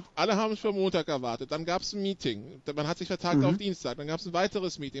 Und alle haben es für Montag erwartet. Dann gab es ein Meeting. Man hat sich vertagt auf Dienstag. Dann gab es ein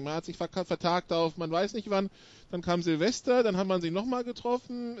weiteres Meeting. Man hat sich vertagt auf, man weiß nicht wann. Dann kam Silvester. Dann hat man sich nochmal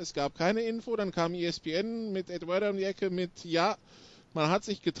getroffen. Es gab keine Info. Dann kam ESPN mit Eduardo um die Ecke mit, ja, man hat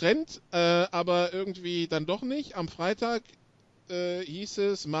sich getrennt, aber irgendwie dann doch nicht. Am Freitag hieß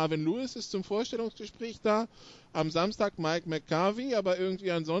es, Marvin Lewis ist zum Vorstellungsgespräch da. Am Samstag Mike McCarthy, aber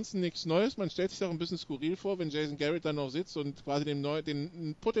irgendwie ansonsten nichts Neues. Man stellt sich auch ein bisschen skurril vor, wenn Jason Garrett dann noch sitzt und quasi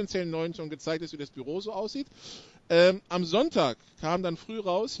den potenziellen Neuen schon gezeigt ist, wie das Büro so aussieht. Am Sonntag kam dann früh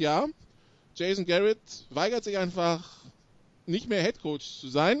raus, ja, Jason Garrett weigert sich einfach nicht mehr Headcoach zu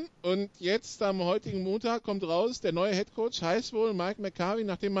sein, und jetzt am heutigen Montag kommt raus, der neue Headcoach heißt wohl Mike McCarthy,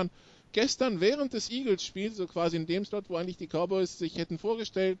 nachdem man gestern während des Eagles-Spiels, so quasi in dem Slot, wo eigentlich die Cowboys sich hätten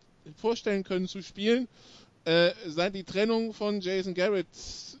vorstellen können zu spielen, seit die Trennung von Jason Garrett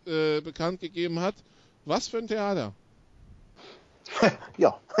bekannt gegeben hat. Was für ein Theater.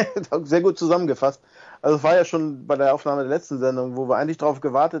 Ja, sehr gut zusammengefasst. Also es war ja schon bei der Aufnahme der letzten Sendung, wo wir eigentlich darauf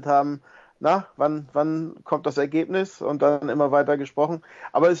gewartet haben, wann kommt das Ergebnis, und dann immer weiter gesprochen.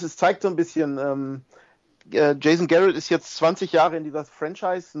 Aber es zeigt so ein bisschen, Jason Garrett ist jetzt 20 Jahre in dieser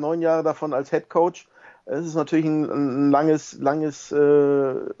Franchise, 9 Jahre davon als Head Coach. Es ist natürlich ein langes ist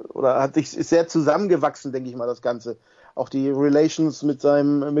sehr zusammengewachsen, denke ich mal, das Ganze. Auch die Relations mit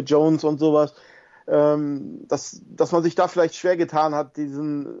Jones und sowas. Dass man sich da vielleicht schwer getan hat,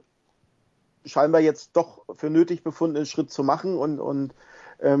 diesen scheinbar jetzt doch für nötig befundenen Schritt zu machen, und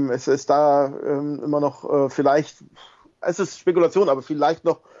es ist da immer noch vielleicht, es ist Spekulation, aber vielleicht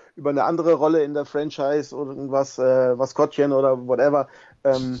noch über eine andere Rolle in der Franchise oder irgendwas, Maskottchen oder whatever,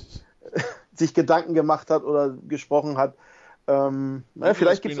 sich Gedanken gemacht hat oder gesprochen hat.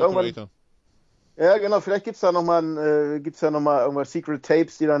 Vielleicht gibt es irgendwann. Ja, genau, vielleicht gibt es da nochmal irgendwas Secret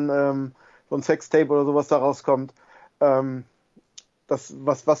Tapes, die dann so ein Sextape oder sowas da rauskommt.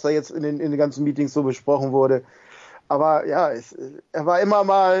 Was da jetzt in den ganzen Meetings so besprochen wurde. Aber ja, er war immer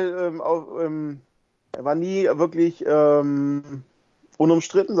mal, er war nie wirklich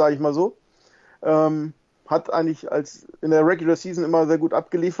unumstritten, sage ich mal so. Hat eigentlich in der Regular Season immer sehr gut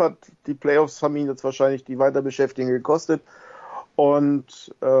abgeliefert. Die Playoffs haben ihn jetzt wahrscheinlich die Weiterbeschäftigung gekostet.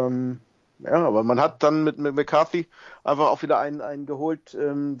 Und aber man hat dann mit McCarthy einfach auch wieder einen geholt,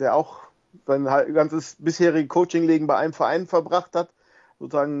 der auch sein ganzes bisherige Coaching-Leben bei einem Verein verbracht hat.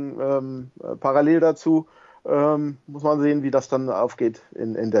 Sozusagen parallel dazu muss man sehen, wie das dann aufgeht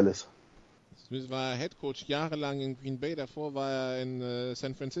in Dallas. war Head Coach jahrelang in Green Bay, davor war er in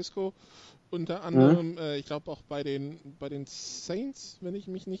San Francisco unter anderem, ich glaube auch bei den Saints, wenn ich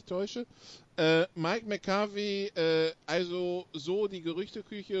mich nicht täusche. Mike McCarthy, also so die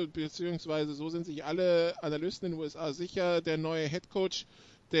Gerüchteküche, beziehungsweise so sind sich alle Analysten in den USA sicher, der neue Head Coach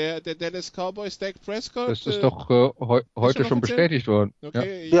der Dallas Cowboys, Dak Prescott. Das ist doch heute schon bestätigt worden.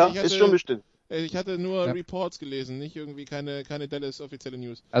 Okay, Ja, ich ist schon bestimmt. Ich hatte nur Reports gelesen, nicht irgendwie keine Dallas offizielle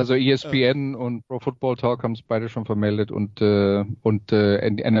News. Also ESPN und Pro Football Talk haben es beide schon vermeldet und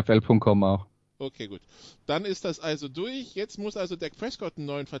NFL.com auch. Okay, gut. Dann ist das also durch. Jetzt muss also Dak Prescott einen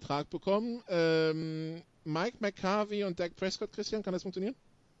neuen Vertrag bekommen. Mike McCarthy und Dak Prescott, Christian, kann das funktionieren?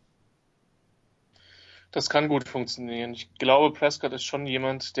 Das kann gut funktionieren. Ich glaube, Prescott ist schon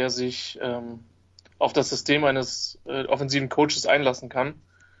jemand, der sich auf das System eines offensiven Coaches einlassen kann.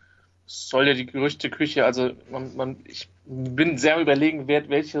 Soll ja die Gerüchteküche, also ich bin sehr überlegen,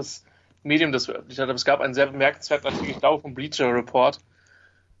 welches Medium das veröffentlicht hat, aber es gab einen sehr bemerkenswerten Artikel, ich glaube vom Bleacher Report,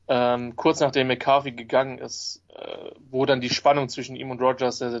 kurz nachdem McCarthy gegangen ist, wo dann die Spannung zwischen ihm und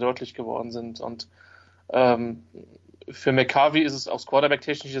Rodgers sehr, sehr deutlich geworden sind. Und für McCarthy ist es aus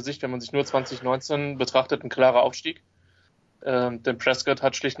Quarterback-technischer Sicht, wenn man sich nur 2019 betrachtet, ein klarer Aufstieg. Denn Prescott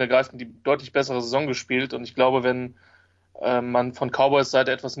hat schlicht und ergreifend die deutlich bessere Saison gespielt und ich glaube, wenn man von Cowboys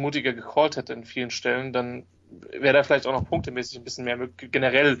Seite etwas mutiger gecallt hätte in vielen Stellen, dann wäre da vielleicht auch noch punktemäßig ein bisschen mehr möglich.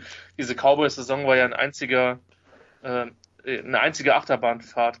 Generell, diese Cowboys-Saison war ja eine einzige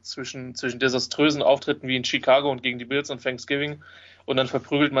Achterbahnfahrt zwischen desaströsen Auftritten wie in Chicago und gegen die Bills und Thanksgiving und dann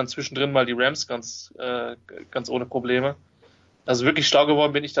verprügelt man zwischendrin mal die Rams ganz ohne Probleme. Also wirklich schlau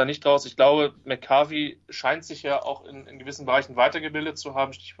geworden bin ich da nicht draus. Ich glaube, McCarthy scheint sich ja auch in gewissen Bereichen weitergebildet zu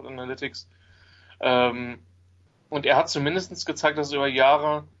haben, Stichwort Analytics. Und er hat zumindest gezeigt, dass er über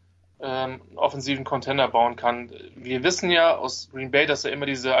Jahre einen offensiven Contender bauen kann. Wir wissen ja aus Green Bay, dass er immer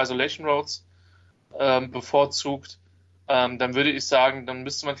diese Isolation Routes bevorzugt. Dann würde ich sagen, dann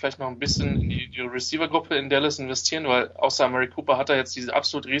müsste man vielleicht noch ein bisschen in die Receiver-Gruppe in Dallas investieren, weil außer Amari Cooper hat er jetzt diese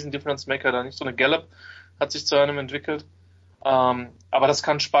absolut riesen Difference-Maker da nicht. So eine Gallup hat sich zu einem entwickelt. Aber das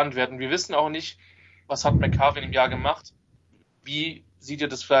kann spannend werden. Wir wissen auch nicht, was hat McCarthy im Jahr gemacht. Wie sieht ihr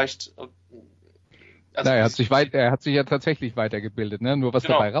das vielleicht? Also er hat sich ja tatsächlich weitergebildet, ne? Nur was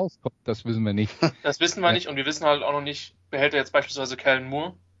dabei rauskommt, das wissen wir nicht. Das wissen wir nicht und wir wissen halt auch noch nicht, behält er jetzt beispielsweise Kellen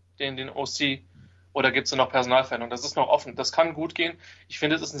Moore, den OC, oder gibt es da noch Personalveränderungen? Das ist noch offen. Das kann gut gehen. Ich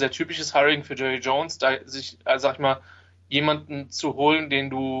finde, es ist ein sehr typisches Hiring für Jerry Jones, da sich, sag ich mal, jemanden zu holen, den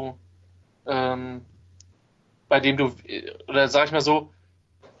du, bei dem du, oder sag ich mal so,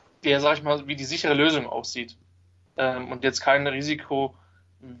 der, sag ich mal, wie die sichere Lösung aussieht. Und jetzt kein Risiko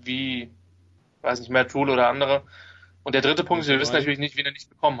wie, weiß nicht, Matt Rule oder andere. Und der dritte Punkt ist, wir wissen natürlich nicht, wen er nicht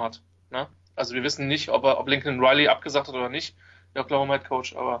bekommen hat. Ne? Also wir wissen nicht, ob Lincoln Riley abgesagt hat oder nicht, der Oklahoma Head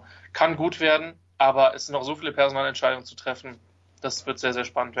Coach, aber kann gut werden, aber es sind noch so viele Personalentscheidungen zu treffen. Das wird sehr, sehr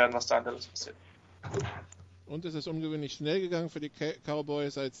spannend werden, was da in Dallas passiert. Und es ist ungewöhnlich schnell gegangen für die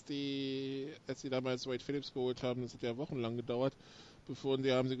Cowboys, als die damals Wade Phillips geholt haben. Das hat ja wochenlang gedauert.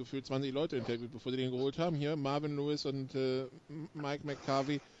 Die haben sie gefühlt 20 Leute interviewt, bevor sie den geholt haben. Hier Marvin Lewis und Mike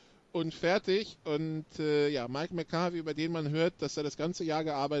McCarthy und fertig. Und Mike McCarthy, über den man hört, dass er das ganze Jahr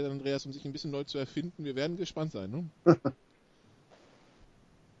gearbeitet hat, Andreas, um sich ein bisschen neu zu erfinden. Wir werden gespannt sein, ne?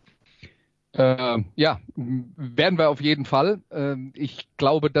 Werden wir auf jeden Fall. Ich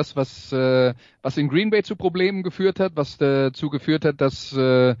glaube, das, was in Green Bay zu Problemen geführt hat, was dazu geführt hat, dass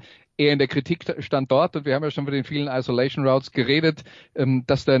er in der Kritik stand dort, und wir haben ja schon von den vielen Isolation Routes geredet,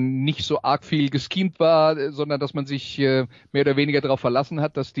 dass da nicht so arg viel geschemt war, sondern dass man sich mehr oder weniger darauf verlassen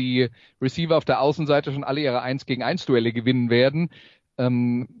hat, dass die Receiver auf der Außenseite schon alle ihre 1-gegen-1-Duelle gewinnen werden.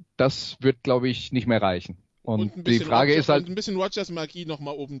 Das wird, glaube ich, nicht mehr reichen. Und die Frage ist halt, ein bisschen Rodgers-Magie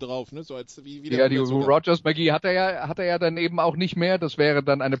nochmal obendrauf, ne? So als wie ja, die Rodgers-Magie hat er ja dann eben auch nicht mehr. Das wäre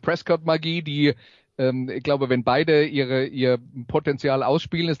dann eine Prescott-Magie, die, ich glaube, wenn beide ihr Potenzial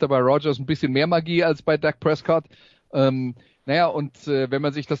ausspielen, ist da bei Rodgers ein bisschen mehr Magie als bei Dak Prescott. Wenn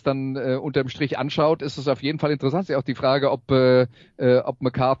man sich das dann unterm Strich anschaut, ist es auf jeden Fall interessant. Ist ja auch die Frage, ob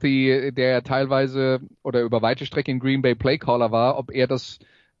McCarthy, der ja teilweise oder über weite Strecke in Green Bay Playcaller war, ob er das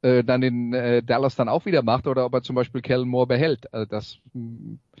dann in Dallas dann auch wieder macht oder ob er zum Beispiel Kellen Moore behält. Also das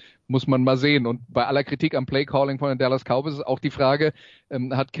muss man mal sehen. Und bei aller Kritik am Playcalling von den Dallas Cowboys ist auch die Frage,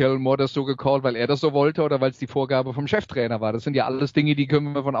 hat Kellen Moore das so gecallt, weil er das so wollte oder weil es die Vorgabe vom Cheftrainer war? Das sind ja alles Dinge, die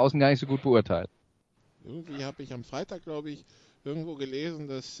können wir von außen gar nicht so gut beurteilen. Irgendwie habe ich am Freitag, glaube ich, irgendwo gelesen,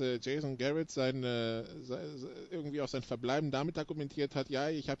 dass Jason Garrett irgendwie auch sein Verbleiben damit dokumentiert hat, ja,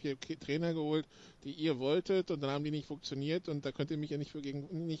 ich habe hier Trainer geholt, die ihr wolltet und dann haben die nicht funktioniert und da könnt ihr mich ja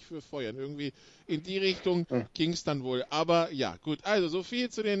nicht für feuern. Irgendwie in die Richtung ging es dann wohl. Aber ja, gut, also so viel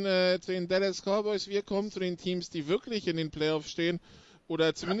zu den Dallas Cowboys. Wir kommen zu den Teams, die wirklich in den Playoffs stehen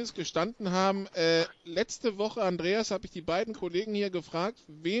oder zumindest gestanden haben. Letzte Woche, Andreas, habe ich die beiden Kollegen hier gefragt,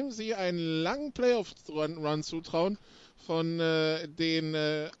 wem sie einen langen Playoff-Run zutrauen von den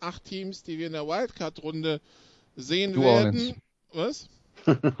 8 Teams, die wir in der Wildcard-Runde sehen New werden. Orleans. Was?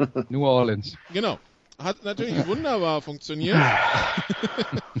 New Orleans. Genau. Hat natürlich wunderbar funktioniert.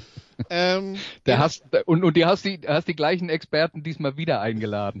 Du hast die gleichen Experten diesmal wieder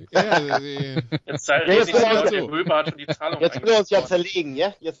eingeladen. Ja, jetzt will er uns ja zerlegen,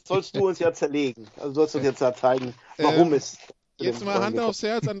 ja? Jetzt sollst du uns ja zerlegen. Also sollst du uns jetzt ja zeigen, warum es. Jetzt mal Hand aufs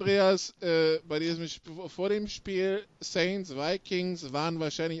Herz, Andreas. Vor dem Spiel Saints, Vikings waren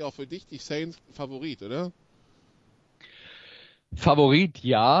wahrscheinlich auch für dich die Saints Favorit, oder? Favorit,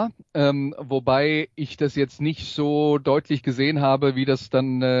 ja, wobei ich das jetzt nicht so deutlich gesehen habe, wie das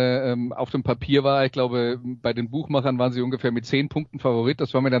dann auf dem Papier war. Ich glaube, bei den Buchmachern waren sie ungefähr mit 10 Punkten Favorit.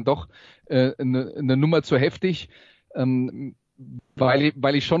 Das war mir dann doch eine Nummer zu heftig,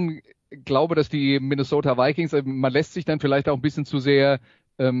 weil ich schon glaube, dass die Minnesota Vikings, man lässt sich dann vielleicht auch ein bisschen zu sehr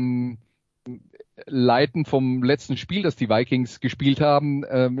leiten vom letzten Spiel, das die Vikings gespielt haben.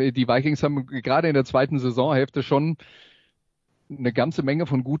 Die Vikings haben gerade in der zweiten Saisonhälfte schon eine ganze Menge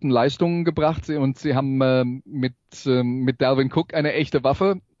von guten Leistungen gebracht und sie haben mit Dalvin Cook eine echte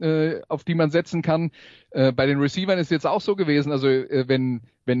Waffe, auf die man setzen kann. Bei den Receivern ist es jetzt auch so gewesen, also wenn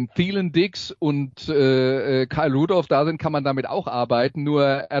Thielen, Diggs und Kyle Rudolph da sind, kann man damit auch arbeiten,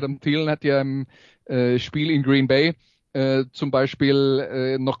 nur Adam Thielen hat ja im Spiel in Green Bay zum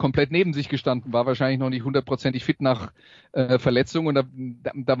Beispiel noch komplett neben sich gestanden, war wahrscheinlich noch nicht 100%ig fit nach Verletzung und da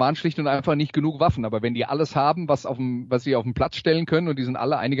waren schlicht und einfach nicht genug Waffen. Aber wenn die alles haben, was sie auf den Platz stellen können und die sind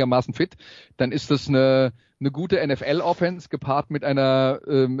alle einigermaßen fit, dann ist das eine gute NFL-Offense gepaart mit einer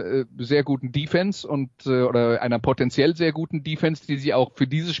sehr guten Defense oder einer potenziell sehr guten Defense, die sie auch für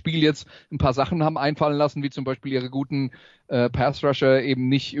dieses Spiel jetzt ein paar Sachen haben einfallen lassen, wie zum Beispiel ihre guten Pass-Rusher eben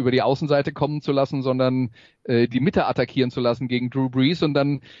nicht über die Außenseite kommen zu lassen, sondern die Mitte attackieren zu lassen gegen Drew Brees. Und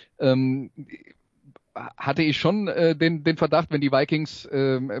dann hatte ich schon den Verdacht, wenn die Vikings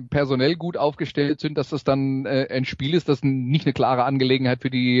personell gut aufgestellt sind, dass das dann ein Spiel ist, das nicht eine klare Angelegenheit für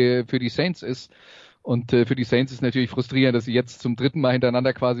die Saints ist. Und für die Saints ist natürlich frustrierend, dass sie jetzt zum 3. Mal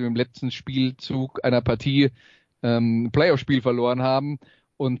hintereinander quasi im letzten Spielzug einer Partie Playoff-Spiel verloren haben.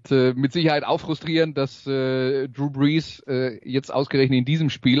 Und mit Sicherheit auch frustrierend, dass Drew Brees jetzt ausgerechnet in diesem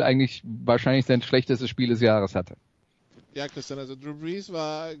Spiel eigentlich wahrscheinlich sein schlechtestes Spiel des Jahres hatte. Ja, Christian, also Drew Brees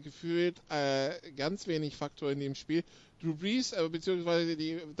war gefühlt ganz wenig Faktor in dem Spiel. Drew Brees, beziehungsweise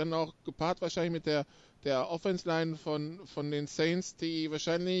dann auch gepaart wahrscheinlich mit der Offense-Line von den Saints, die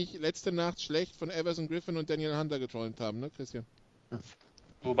wahrscheinlich letzte Nacht schlecht von Everson Griffin und Daniel Hunter geträumt haben, ne, Christian?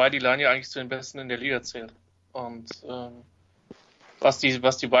 Wobei die Line ja eigentlich zu den Besten in der Liga zählt. Und was die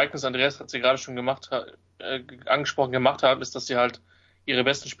Vikings, Andreas hat sie gerade schon angesprochen gemacht haben, ist, dass sie halt ihre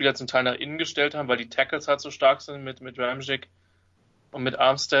besten Spieler zum Teil nach innen gestellt haben, weil die Tackles halt so stark sind mit Ramczyk und mit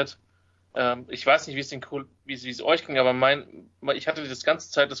Armstead. Ich weiß nicht, wie es euch ging, aber ich hatte das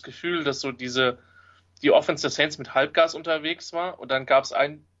ganze Zeit das Gefühl, dass so die Offense der Saints mit Halbgas unterwegs war und dann gab es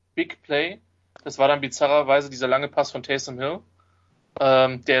ein Big Play, das war dann bizarrerweise dieser lange Pass von Taysom Hill,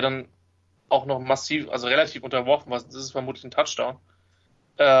 der dann auch noch massiv, also relativ unterworfen war, das ist vermutlich ein Touchdown,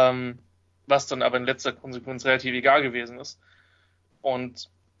 was dann aber in letzter Konsequenz relativ egal gewesen ist. Und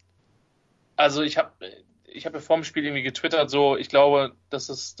also ich habe ja vor dem Spiel irgendwie getwittert, so ich glaube,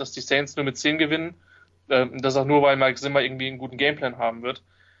 dass die Saints nur mit 10 gewinnen, das auch nur, weil Mike Zimmer irgendwie einen guten Gameplan haben wird,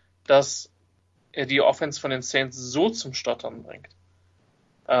 dass er die Offense von den Saints so zum Stottern bringt.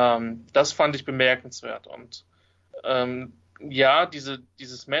 Das fand ich bemerkenswert. Und ja,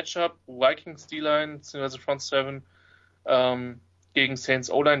 dieses Matchup, Vikings D-Line bzw. Front 7 gegen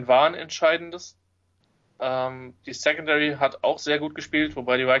Saints O-Line war ein entscheidendes. Die Secondary hat auch sehr gut gespielt,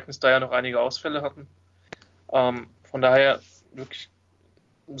 wobei die Vikings da ja noch einige Ausfälle hatten. Von daher wirklich,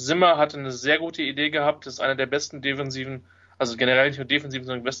 Zimmer hatte eine sehr gute Idee gehabt. Das ist einer der besten defensiven, also generell nicht nur defensiven,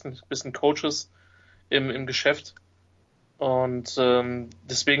 sondern besten Coaches im Geschäft. Und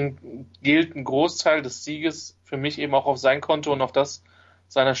deswegen gilt ein Großteil des Sieges für mich eben auch auf sein Konto und auf das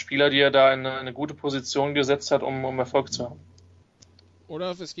seiner Spieler, die er da in eine gute Position gesetzt hat, um Erfolg zu haben.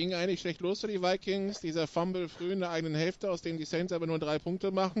 Olaf, es ging eigentlich schlecht los für die Vikings. Dieser Fumble früh in der eigenen Hälfte, aus dem die Saints aber nur 3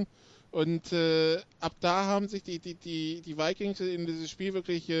 Punkte machen. Und ab da haben sich die Vikings in dieses Spiel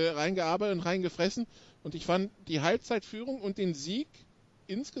wirklich reingearbeitet und reingefressen. Und ich fand die Halbzeitführung und den Sieg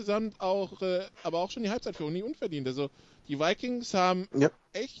insgesamt auch, aber auch schon die Halbzeitführung nie unverdient. Also die Vikings haben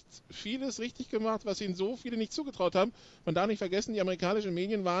echt vieles richtig gemacht, was ihnen so viele nicht zugetraut haben. Man darf nicht vergessen, die amerikanischen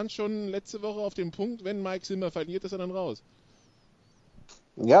Medien waren schon letzte Woche auf dem Punkt, wenn Mike Zimmer verliert, ist er dann raus.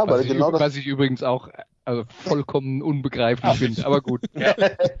 Ja, weil genau das. Was ich übrigens auch vollkommen unbegreiflich finde, aber gut.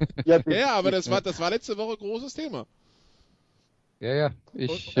 Ja, aber das war letzte Woche großes Thema. Ja.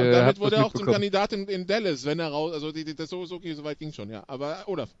 Und damit wurde er auch zum Kandidat in Dallas, wenn er raus, also so weit ging schon, ja. Aber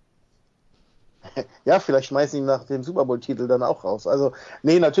Olaf. Ja, vielleicht schmeißen ihn nach dem Super Bowl-Titel dann auch raus. Also,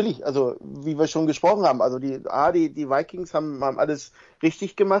 nee, natürlich, also wie wir schon gesprochen haben, also die Vikings haben alles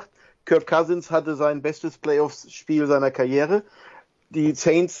richtig gemacht. Kirk Cousins hatte sein bestes Playoffs-Spiel seiner Karriere. Die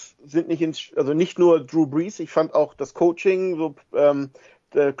Saints sind nicht nur Drew Brees, ich fand auch das Coaching, so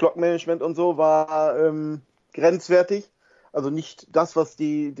Clock-Management und so war grenzwertig. Also nicht das, was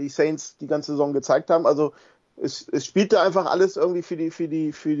die Saints die ganze Saison gezeigt haben. Also es spielte einfach alles irgendwie für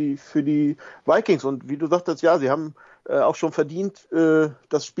die Vikings. Und wie du sagtest, ja, sie haben auch schon verdient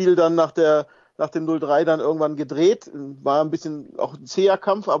das Spiel dann nach dem 0-3 dann irgendwann gedreht. War ein bisschen auch ein zäher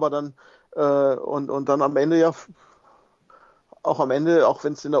Kampf, aber dann und dann am Ende auch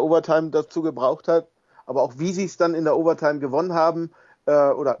wenn es in der Overtime dazu gebraucht hat, aber auch wie sie es dann in der Overtime gewonnen haben,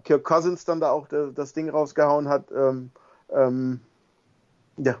 oder Kirk Cousins dann da auch das Ding rausgehauen hat,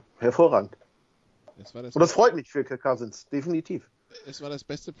 hervorragend. Und das freut mich für Kirk Cousins, definitiv. Es war das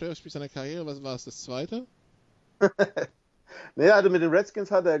beste Playoff-Spiel seiner Karriere, was war es, das zweite? Naja, mit den Redskins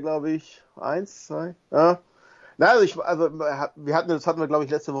hatte er, glaube ich, 1, 2, ja. Das hatten wir, glaube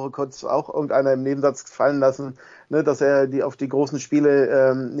ich, letzte Woche kurz auch irgendeiner im Nebensatz fallen lassen, ne, dass er auf die großen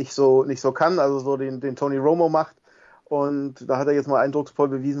Spiele nicht so kann, also so den Tony Romo macht. Und da hat er jetzt mal eindrucksvoll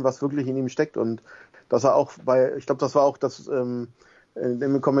bewiesen, was wirklich in ihm steckt. Und dass er auch ich glaube, das war auch das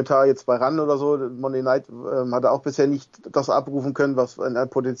im Kommentar jetzt bei RAN oder so, Monday Night, hat er auch bisher nicht das abrufen können, was ein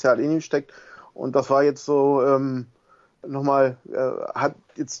Potenzial in ihm steckt. Und das war jetzt so hat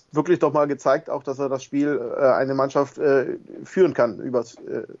jetzt wirklich doch mal gezeigt, auch dass er das Spiel eine Mannschaft führen kann übers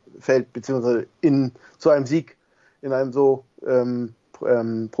Feld, beziehungsweise zu einem Sieg in einem so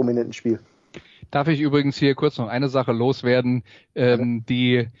prominenten Spiel. Darf ich übrigens hier kurz noch eine Sache loswerden,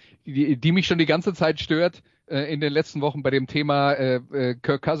 die mich schon die ganze Zeit stört in den letzten Wochen bei dem Thema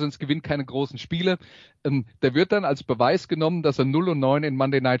Kirk Cousins gewinnt keine großen Spiele. Der wird dann als Beweis genommen, dass er 0-9 in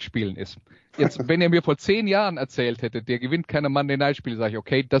Monday Night Spielen ist. Jetzt, wenn er mir vor 10 Jahren erzählt hätte, der gewinnt keine Monday Night Spiele, sage ich,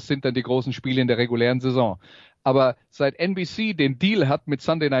 okay, das sind dann die großen Spiele in der regulären Saison. Aber seit NBC den Deal hat mit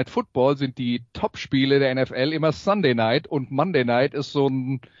Sunday Night Football, sind die Top-Spiele der NFL immer Sunday Night und Monday Night ist so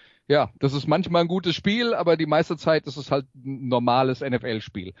das ist manchmal ein gutes Spiel, aber die meiste Zeit ist es halt ein normales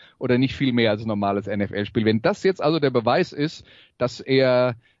NFL-Spiel oder nicht viel mehr als ein normales NFL-Spiel. Wenn das jetzt also der Beweis ist, dass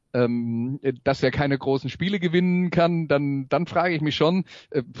er keine großen Spiele gewinnen kann, dann frage ich mich schon,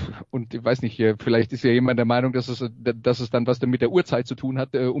 und ich weiß nicht, vielleicht ist ja jemand der Meinung, dass es dann was mit der Uhrzeit zu tun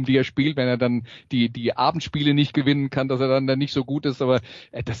hat, um die er spielt, wenn er dann die Abendspiele nicht gewinnen kann, dass er dann nicht so gut ist, aber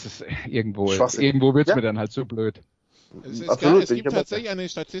das ist irgendwo wird's mir dann halt so blöd. Es gibt tatsächlich eine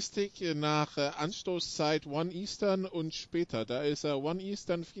Statistik nach Anstoßzeit One Eastern und später. Da ist One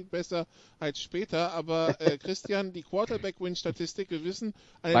Eastern viel besser als später. Aber Christian, die Quarterback-Win-Statistik, wir wissen,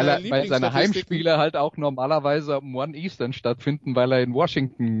 weil seine Heimspiele halt auch normalerweise um One Eastern stattfinden, weil er in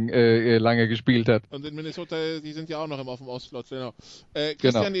Washington lange gespielt hat. Und in Minnesota, die sind ja auch noch auf dem Ostflot, genau.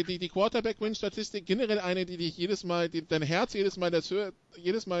 Christian, genau. Die Quarterback-Win-Statistik, generell eine, die dich dein Herz jedes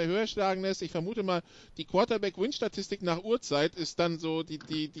Mal höher schlagen lässt. Ich vermute mal, die Quarterback-Win-Statistik nach Uhrzeit ist dann so die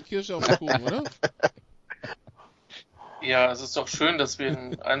Kirsche auf dem Kuchen, oder? Ja, es ist doch schön, dass wir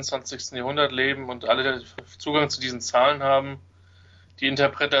im 21. Jahrhundert leben und alle Zugang zu diesen Zahlen haben. Die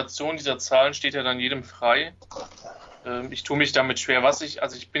Interpretation dieser Zahlen steht ja dann jedem frei. Ich tue mich damit schwer.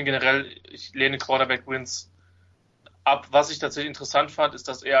 Ich lehne Quarterback-Wins ab. Was ich tatsächlich interessant fand, ist,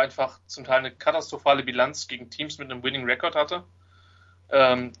 dass er einfach zum Teil eine katastrophale Bilanz gegen Teams mit einem Winning Record hatte.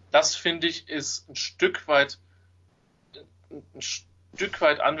 Das, finde ich, ist ein Stück weit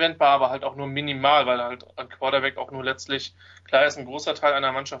anwendbar, aber halt auch nur minimal, weil halt ein Quarterback auch nur letztlich, klar ist ein großer Teil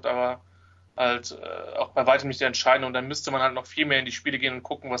einer Mannschaft, aber halt auch bei weitem nicht der entscheidende, und dann müsste man halt noch viel mehr in die Spiele gehen und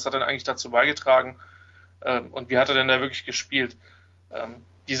gucken, was hat denn eigentlich dazu beigetragen und wie hat er denn da wirklich gespielt.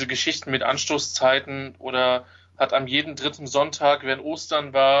 Diese Geschichten mit Anstoßzeiten oder hat am jeden dritten Sonntag, wenn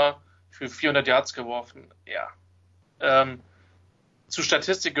Ostern war, für 400 Yards geworfen. Ja. zu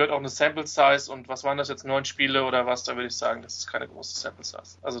Statistik gehört auch eine Sample Size und was waren das jetzt, 9 Spiele oder was, da würde ich sagen, das ist keine große Sample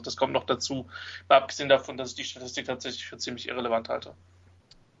Size. Also das kommt noch dazu, mal abgesehen davon, dass ich die Statistik tatsächlich für ziemlich irrelevant halte.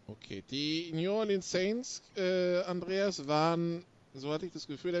 Okay, die New Orleans Saints, Andreas, waren, so hatte ich das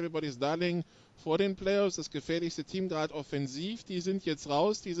Gefühl, Everybody's Darling vor den Playoffs, das gefährlichste Team gerade offensiv. Die sind jetzt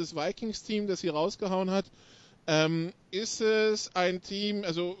raus, dieses Vikings-Team, das sie rausgehauen hat. Ist es ein Team,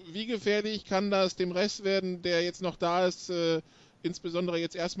 also wie gefährlich kann das dem Rest werden, der jetzt noch da ist, insbesondere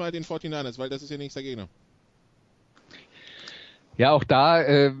jetzt erstmal den 49ers, weil das ist ihr nächster Gegner? Ja, auch da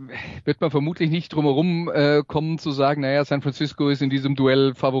wird man vermutlich nicht drum herum kommen zu sagen, naja, San Francisco ist in diesem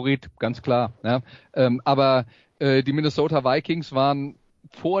Duell Favorit, ganz klar. Ja? Aber die Minnesota Vikings waren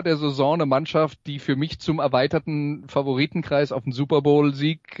vor der Saison eine Mannschaft, die für mich zum erweiterten Favoritenkreis auf den Super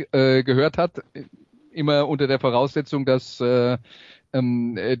Bowl-Sieg gehört hat. Immer unter der Voraussetzung, dass sich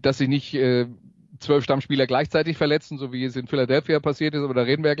nicht 12 Stammspieler gleichzeitig verletzen, so wie es in Philadelphia passiert ist, aber da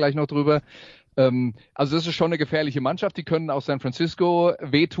reden wir ja gleich noch drüber. Also das ist schon eine gefährliche Mannschaft, die können auch San Francisco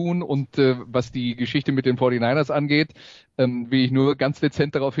wehtun und was die Geschichte mit den 49ers angeht, will ich nur ganz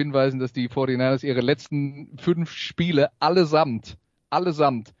dezent darauf hinweisen, dass die 49ers ihre letzten 5 Spiele allesamt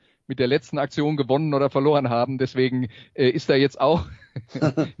mit der letzten Aktion gewonnen oder verloren haben. Deswegen ist da jetzt auch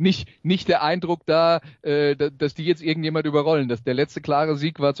nicht der Eindruck da, dass die jetzt irgendjemand überrollen. Der letzte klare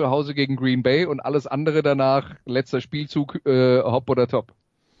Sieg war zu Hause gegen Green Bay und alles andere danach, letzter Spielzug, hopp oder top.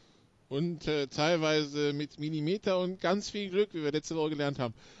 Und teilweise mit Millimeter und ganz viel Glück, wie wir letzte Woche gelernt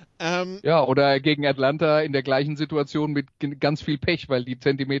haben. Ja, oder gegen Atlanta in der gleichen Situation mit ganz viel Pech, weil die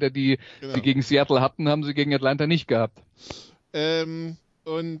Zentimeter, die sie gegen Seattle hatten, haben sie gegen Atlanta nicht gehabt.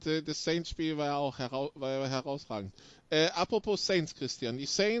 Und das Saints-Spiel war ja auch herausragend. Apropos Saints, Christian. Die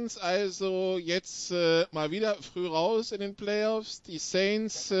Saints also jetzt mal wieder früh raus in den Playoffs. Die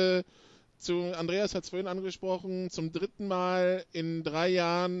Saints, Andreas hat es vorhin angesprochen, zum 3. Mal in 3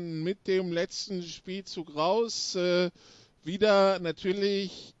 Jahren mit dem letzten Spielzug raus. Wieder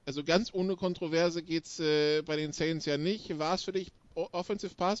natürlich, also ganz ohne Kontroverse geht's bei den Saints ja nicht. War es für dich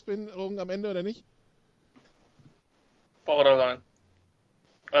Offensive Pass-Behinderung am Ende oder nicht? Borderline.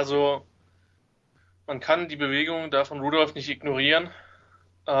 Also, man kann die Bewegung da von Rudolph nicht ignorieren.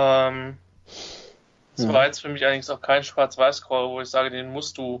 Es war jetzt für mich allerdings auch kein Schwarz-Weiß-Call, wo ich sage, den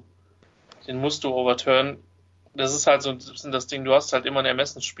musst du overturnen. Das ist halt so ein bisschen das Ding, du hast halt immer einen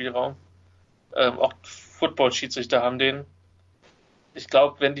Ermessensspielraum. Auch Football-Schiedsrichter haben den. Ich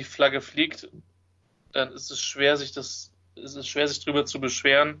glaube, wenn die Flagge fliegt, dann ist es schwer, sich drüber zu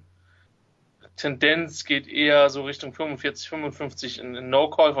beschweren. Tendenz geht eher so Richtung 45, 55 in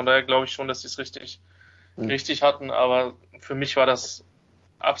No-Call, von daher glaube ich schon, dass sie es richtig hatten, aber für mich war das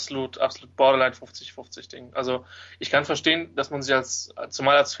absolut Borderline 50-50 Ding. Also ich kann verstehen, dass man sich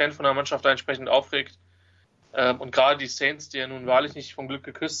zumal als Fan von der Mannschaft entsprechend aufregt, und gerade die Saints, die ja nun wahrlich nicht vom Glück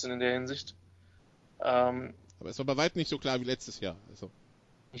geküsst sind in der Hinsicht. Aber es war bei weitem nicht so klar wie letztes Jahr. Also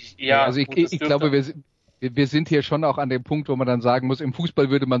ich glaube, wir sind hier schon auch an dem Punkt, wo man dann sagen muss, im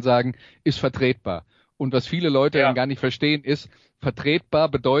Fußball würde man sagen, ist vertretbar. Und was viele Leute dann gar nicht verstehen, ist, vertretbar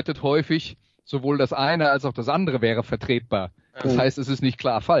bedeutet häufig, sowohl das eine als auch das andere wäre vertretbar. Das heißt, es ist nicht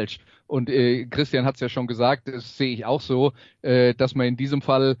klar falsch. Und Christian hat es ja schon gesagt, das sehe ich auch so, dass man in diesem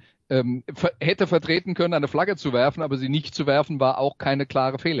Fall hätte vertreten können, eine Flagge zu werfen, aber sie nicht zu werfen, war auch keine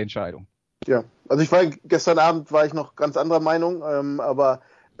klare Fehlentscheidung. Ja, also gestern Abend war ich noch ganz anderer Meinung, aber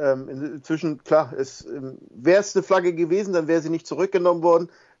inzwischen, klar, wäre es eine Flagge gewesen, dann wäre sie nicht zurückgenommen worden.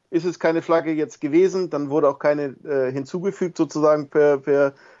 Ist es keine Flagge jetzt gewesen, dann wurde auch keine hinzugefügt sozusagen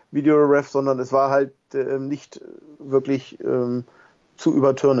per Videoref, sondern es war halt nicht wirklich zu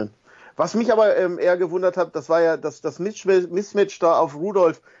überturnen. Was mich aber eher gewundert hat, das war ja das Mismatch da auf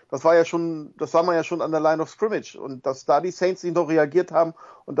Rudolph, das sah man ja schon an der Line of Scrimmage und dass da die Saints nicht noch reagiert haben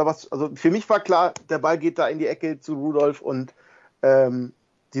und also für mich war klar, der Ball geht da in die Ecke zu Rudolph und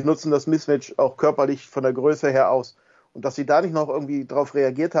die nutzen das Mismatch auch körperlich von der Größe her aus. Und dass sie da nicht noch irgendwie drauf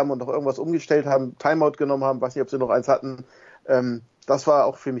reagiert haben und noch irgendwas umgestellt haben, Timeout genommen haben, weiß nicht, ob sie noch eins hatten, das war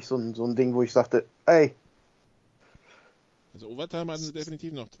auch für mich so ein Ding, wo ich sagte, ey. Also Overtime hatten sie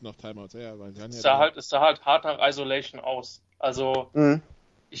definitiv noch Timeouts. Ja, weil sie es sah halt hart nach Isolation aus. Also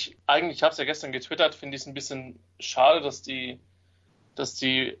ich habe es ja gestern getwittert, finde ich es ein bisschen schade, dass die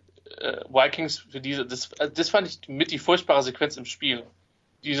Vikings für das fand ich mit die furchtbare Sequenz im Spiel.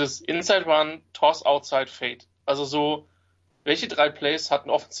 Dieses Inside Run, Toss, Outside, Fade. Also so, welche 3 Plays hat ein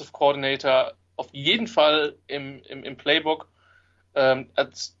Offensive Coordinator auf jeden Fall im Playbook?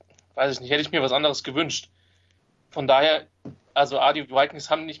 Weiß ich nicht, hätte ich mir was anderes gewünscht. Von daher, also die Vikings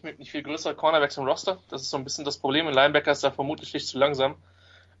haben nicht viel größere Cornerbacks im Roster. Das ist so ein bisschen das Problem. Ein Linebacker ist da vermutlich nicht zu langsam.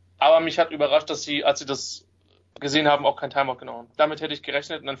 Aber mich hat überrascht, dass sie, als sie das gesehen haben, auch kein Timeout genommen. Damit hätte ich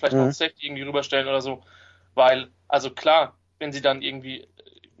gerechnet und dann vielleicht noch ein Safety irgendwie rüberstellen oder so, weil, also klar, wenn sie dann irgendwie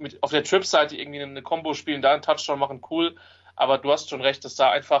auf der Trip-Seite irgendwie eine Combo spielen, da einen Touchdown machen, cool, aber du hast schon recht, das sah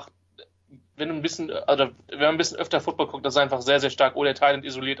einfach, wenn man ein bisschen öfter Football guckt, das ist einfach sehr, sehr stark, der Thailand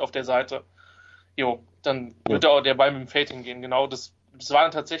isoliert auf der Seite. Dann wird auch der Ball mit dem Fade hingehen. Genau, das war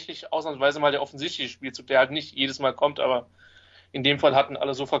dann tatsächlich ausnahmsweise mal der offensichtliche Spielzug, der halt nicht jedes Mal kommt, aber in dem Fall hatten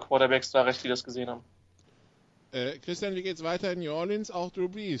alle Sofa-Quarterbacks da recht, die das gesehen haben. Christian, wie geht's weiter in New Orleans? Auch Drew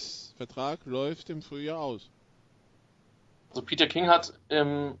Brees. Vertrag läuft im Frühjahr aus. Also Peter King hat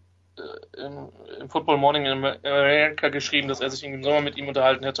im Football Morning in America geschrieben, dass er sich im Sommer mit ihm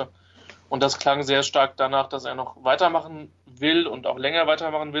unterhalten hätte. Und das klang sehr stark danach, dass er noch weitermachen will und auch länger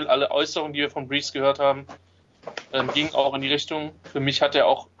weitermachen will. Alle Äußerungen, die wir von Brees gehört haben, gingen auch in die Richtung. Für mich hat er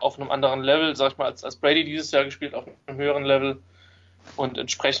auch auf einem anderen Level, sag ich mal, als Brady dieses Jahr gespielt, auf einem höheren Level. Und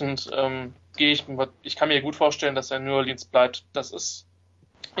entsprechend ich kann mir gut vorstellen, dass er in New Orleans bleibt. Das ist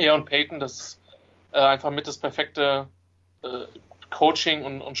er und Peyton, das ist einfach mit das perfekte Coaching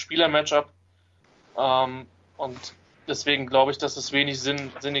und Spieler-Matchup. Und deswegen glaube ich, dass es wenig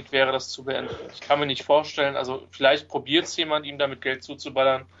sinnig wäre, das zu beenden. Ich kann mir nicht vorstellen, also vielleicht probiert es jemand, ihm damit Geld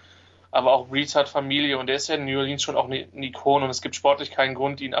zuzuballern, aber auch Brees hat Familie und er ist ja in New Orleans schon auch eine Ikone und es gibt sportlich keinen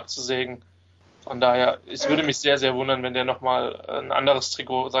Grund, ihn abzusägen. Von daher, es würde mich sehr, sehr wundern, wenn der nochmal ein anderes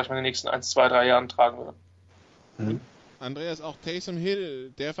Trikot, sag ich mal, in den nächsten 1, 2, 3 Jahren tragen würde. Andreas, auch Taysom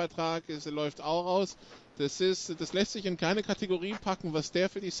Hill, der Vertrag läuft auch aus. Das lässt sich in keine Kategorie packen, was der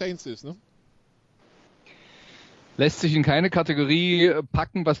für die Saints ist, ne? Lässt sich in keine Kategorie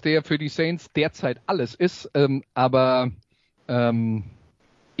packen, was der für die Saints derzeit alles ist. Aber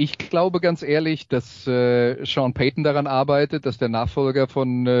ich glaube ganz ehrlich, dass Sean Payton daran arbeitet, dass der Nachfolger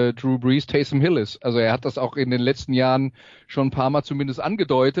von Drew Brees Taysom Hill ist. Also er hat das auch in den letzten Jahren schon ein paar Mal zumindest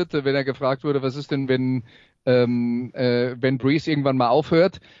angedeutet, wenn er gefragt wurde, was ist denn, wenn Brees irgendwann mal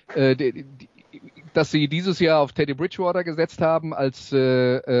aufhört. Dass sie dieses Jahr auf Teddy Bridgewater gesetzt haben, als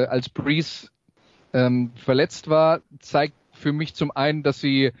Brees verletzt war, zeigt für mich zum einen, dass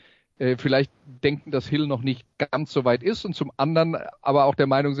sie vielleicht denken, dass Hill noch nicht ganz so weit ist und zum anderen aber auch der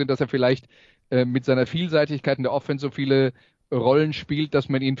Meinung sind, dass er vielleicht mit seiner Vielseitigkeit in der Offense so viele Rollen spielt, dass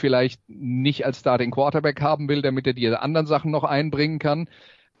man ihn vielleicht nicht als Starting Quarterback haben will, damit er die anderen Sachen noch einbringen kann.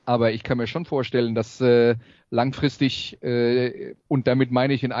 Aber ich kann mir schon vorstellen, dass langfristig, und damit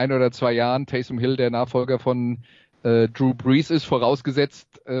meine ich in 1 oder 2 Jahren, Taysom Hill der Nachfolger von Drew Brees ist,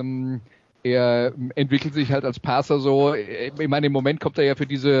 vorausgesetzt, er entwickelt sich halt als Passer so. Ich meine, im Moment kommt er ja für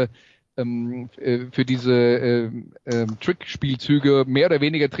diese Trickspielzüge, mehr oder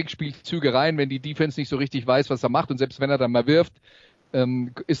weniger Trickspielzüge rein, wenn die Defense nicht so richtig weiß, was er macht. Und selbst wenn er dann mal wirft,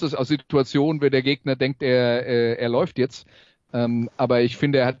 ist es aus Situationen, wo der Gegner denkt, er läuft jetzt. Aber ich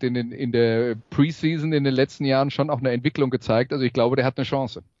finde, er hat in der Preseason in den letzten Jahren schon auch eine Entwicklung gezeigt. Also ich glaube, der hat eine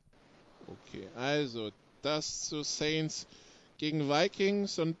Chance. Okay, also das zu Saints gegen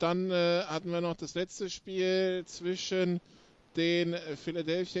Vikings und dann hatten wir noch das letzte Spiel zwischen den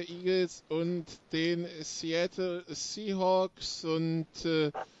Philadelphia Eagles und den Seattle Seahawks und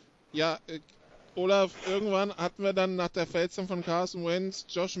Olaf, irgendwann hatten wir dann nach der Verletzung von Carson Wentz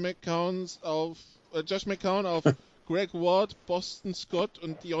Josh McCown auf Greg Ward, Boston Scott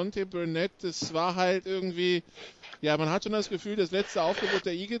und Deontay Burnett. Das war halt irgendwie, man hat schon das Gefühl, das letzte Aufgebot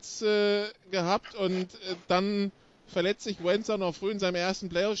der Eagles gehabt und dann verletzt sich Wentz auch noch früh in seinem ersten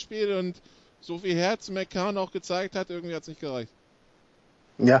Playoff-Spiel und so viel Herz McCown auch gezeigt hat, irgendwie hat es nicht gereicht.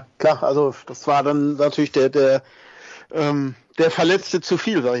 Ja, klar, also das war dann natürlich der Verletzte zu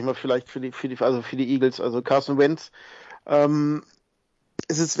viel, sag ich mal, vielleicht für die Eagles. Also Carson Wentz,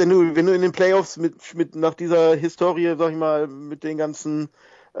 es ist, wenn du in den Playoffs mit nach dieser Historie, sag ich mal, mit den ganzen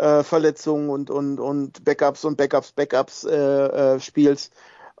Verletzungen und Backups spielst,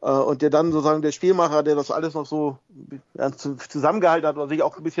 und der dann sozusagen der Spielmacher, der das alles noch so zusammengehalten hat oder sich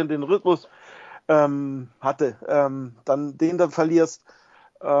auch ein bisschen den Rhythmus hatte, dann den dann verlierst,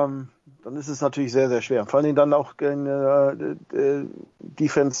 dann ist es natürlich sehr, sehr schwer. Vor allem dann auch gegen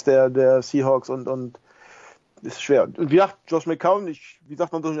Defense der Seahawks und ist schwer. Und wie gesagt, Josh McCown, wie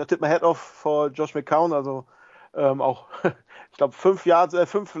sagt man so, ich tippe mal Head off vor Josh McCown, also auch, ich glaube, 5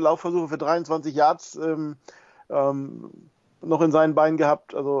 Laufversuche für 23 Yards noch in seinen Beinen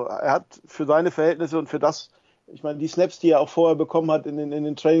gehabt. Also er hat für seine Verhältnisse und für das, ich meine, die Snaps, die er auch vorher bekommen hat in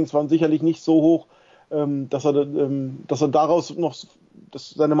den Trainings, waren sicherlich nicht so hoch, dass er daraus noch,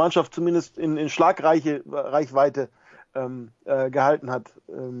 dass seine Mannschaft zumindest in Schlagreichweite gehalten hat.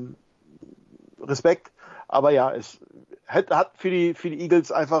 Respekt. Aber ja, es hat für die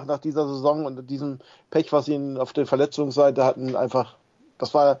Eagles einfach nach dieser Saison und diesem Pech, was sie auf der Verletzungsseite hatten,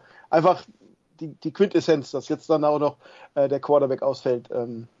 das war einfach die Quintessenz, dass jetzt dann auch noch der Quarterback ausfällt.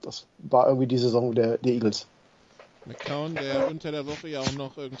 Das war irgendwie die Saison der Eagles. McCown, der unter der Woche ja auch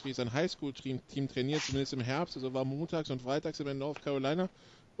noch irgendwie sein Highschool-Team trainiert, zumindest im Herbst, also war montags und freitags in North Carolina,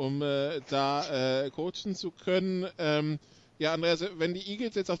 um da coachen zu können. Ja, Andreas, wenn die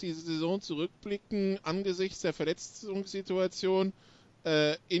Eagles jetzt auf diese Saison zurückblicken, angesichts der Verletzungssituation,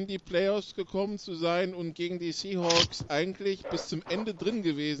 in die Playoffs gekommen zu sein und gegen die Seahawks eigentlich bis zum Ende drin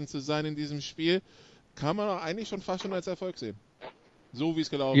gewesen zu sein in diesem Spiel, kann man auch eigentlich schon fast schon als Erfolg sehen. So wie es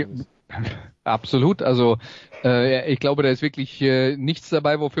gelaufen ist. Absolut. Also ich glaube, da ist wirklich nichts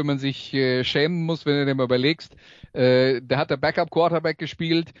dabei, wofür man sich schämen muss, wenn du dir mal überlegst. Da hat der Backup-Quarterback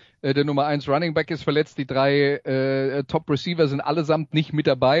gespielt, der Nummer 1 Running Back ist verletzt, die 3 Top-Receiver sind allesamt nicht mit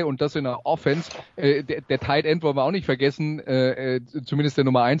dabei und das in der Offense. Der Tight End wollen wir auch nicht vergessen, zumindest der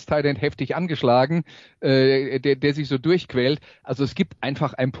Nummer 1 Tight End heftig angeschlagen, der sich so durchquält. Also es gibt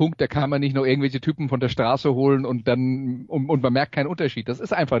einfach einen Punkt, da kann man nicht nur irgendwelche Typen von der Straße holen und dann und man merkt keinen Unterschied. Das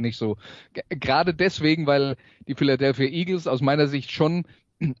ist einfach nicht so. Gerade deswegen, weil die Philadelphia Eagles aus meiner Sicht schon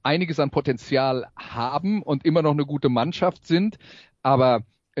einiges an Potenzial haben und immer noch eine gute Mannschaft sind, aber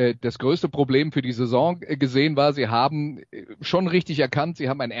das größte Problem für die Saison gesehen war, sie haben schon richtig erkannt, sie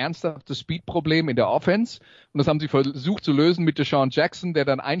haben ein ernsthaftes Speed-Problem in der Offense und das haben sie versucht zu lösen mit Deshaun Jackson, der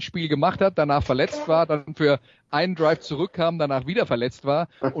dann ein Spiel gemacht hat, danach verletzt war, dann für einen Drive zurückkam, danach wieder verletzt war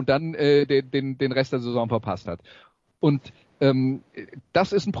und dann den Rest der Saison verpasst hat. Und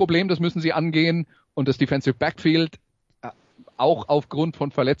das ist ein Problem, das müssen sie angehen und das Defensive Backfield auch aufgrund von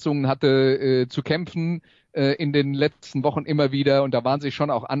Verletzungen hatte zu kämpfen in den letzten Wochen immer wieder und da waren sie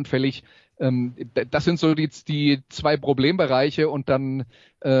schon auch anfällig. Das sind so die 2 Problembereiche und dann,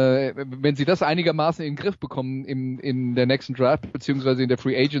 wenn sie das einigermaßen in den Griff bekommen in der nächsten Draft beziehungsweise in der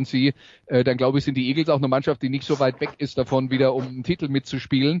Free Agency, dann glaube ich, sind die Eagles auch eine Mannschaft, die nicht so weit weg ist davon, wieder um einen Titel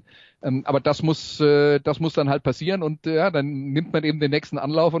mitzuspielen. Aber das muss dann halt passieren und dann nimmt man eben den nächsten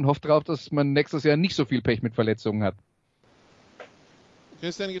Anlauf und hofft darauf, dass man nächstes Jahr nicht so viel Pech mit Verletzungen hat.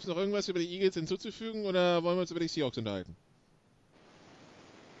 Christian, gibt es noch irgendwas über die Eagles hinzuzufügen oder wollen wir uns über die Seahawks unterhalten?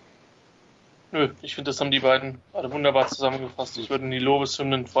 Nö, ich finde, das haben die beiden alle wunderbar zusammengefasst. Ich würde in die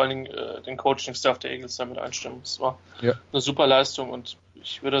Lobeshymnen, vor allen Dingen den Coaching-Staff der Eagles damit einstimmen. Es war eine super Leistung und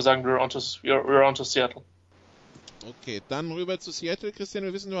ich würde sagen, we're on to Seattle. Okay, dann rüber zu Seattle. Christian,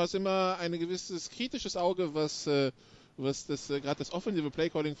 wir wissen, du hast immer ein gewisses kritisches Auge, was das gerade das offensive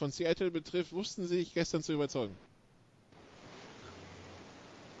Playcalling von Seattle betrifft. Wussten sie dich gestern zu überzeugen?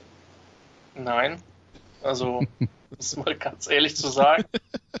 Nein, also das ist mal ganz ehrlich zu sagen.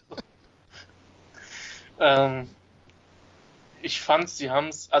 Ich fand, sie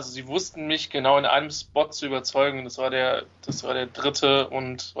wussten mich genau in einem Spot zu überzeugen. Das war der 3.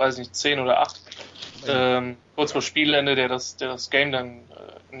 und, weiß nicht, 10 oder 8. Kurz vor Spielende, der das Game dann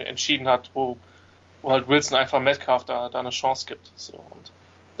entschieden hat, wo halt Wilson einfach Metcalf da eine Chance gibt. So, und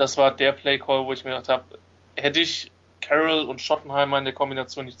das war der Play-Call, wo ich mir gedacht habe, hätte ich Carroll und Schottenheimer in der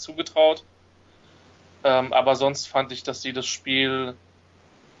Kombination nicht zugetraut. Aber sonst fand ich, dass sie das Spiel,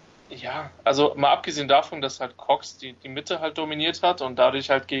 ja, also mal abgesehen davon, dass halt Cox die Mitte halt dominiert hat und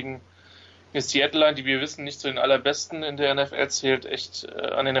dadurch halt gegen eine Seattle-Line, die wir wissen, nicht zu den allerbesten in der NFL zählt, echt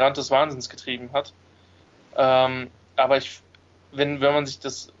an den Rand des Wahnsinns getrieben hat. Aber wenn man sich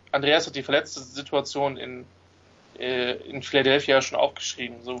Andreas hat die verletzte Situation in Philadelphia schon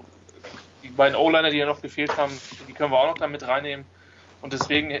aufgeschrieben. So, die beiden O-Liner, die ja noch gefehlt haben, die können wir auch noch damit reinnehmen. Und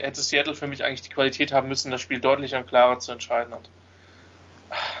deswegen hätte Seattle für mich eigentlich die Qualität haben müssen, das Spiel deutlicher und klarer zu entscheiden. Und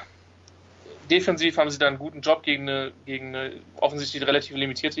defensiv haben sie da einen guten Job gegen eine offensichtlich relativ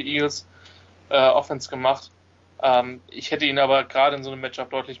limitierte Eagles Offense gemacht. Ich hätte ihnen aber gerade in so einem Matchup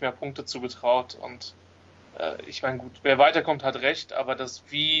deutlich mehr Punkte zugetraut. Und ich meine, gut, wer weiterkommt, hat recht, aber das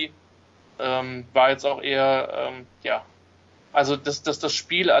Wie war jetzt auch eher, also dass das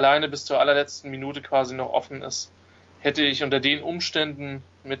Spiel alleine bis zur allerletzten Minute quasi noch offen ist, hätte ich unter den Umständen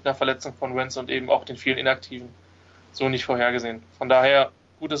mit einer Verletzung von Wentz und eben auch den vielen Inaktiven so nicht vorhergesehen. Von daher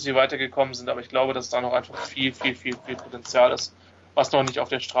gut, dass sie weitergekommen sind, aber ich glaube, dass da noch einfach viel, viel, viel, viel Potenzial ist, was noch nicht auf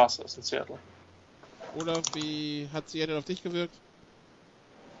der Straße ist in Seattle. Olaf, wie hat Seattle auf dich gewirkt?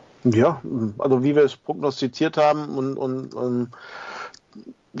 Ja, also wie wir es prognostiziert haben und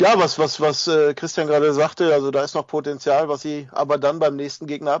ja, was Christian gerade sagte, also da ist noch Potenzial, was sie aber dann beim nächsten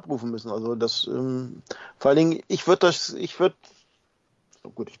Gegner abrufen müssen. Also das, vor allen Dingen, ich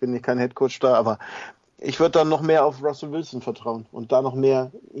bin kein Headcoach da, aber ich würde dann noch mehr auf Russell Wilson vertrauen und da noch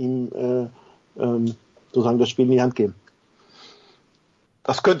mehr ihm sozusagen das Spiel in die Hand geben.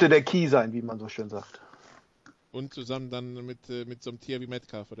 Das könnte der Key sein, wie man so schön sagt. Und zusammen dann mit so einem Tier wie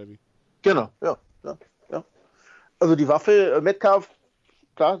Metcalf, oder wie? Genau, ja. Also die Waffe, Metcalf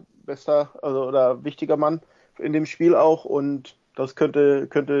klar, bester oder wichtiger Mann in dem Spiel auch und das könnte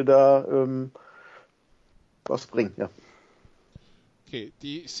da was bringen, ja. Okay,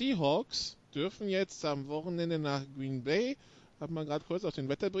 die Seahawks dürfen jetzt am Wochenende nach Green Bay. Hab mal gerade kurz auf den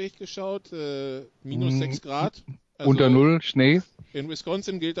Wetterbericht geschaut. Minus 6 Grad. Also unter Null, Schnee. In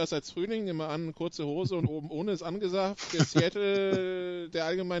Wisconsin gilt das als Frühling. Nimm mal an, kurze Hose und oben ohne ist angesagt. Für Seattle, der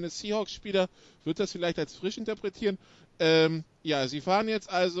allgemeine Seahawks-Spieler, wird das vielleicht als frisch interpretieren. Ja, sie fahren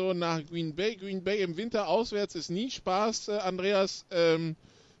jetzt also nach Green Bay. Green Bay im Winter auswärts ist nie Spaß, Andreas.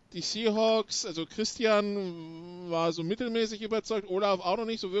 Die Seahawks, also Christian war so mittelmäßig überzeugt, Olaf auch noch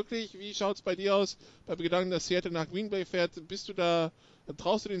nicht so wirklich. Wie schaut es bei dir aus, bei Gedanken, dass Seattle nach Green Bay fährt?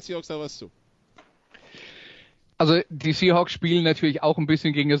 Traust du den Seahawks da was zu? Also die Seahawks spielen natürlich auch ein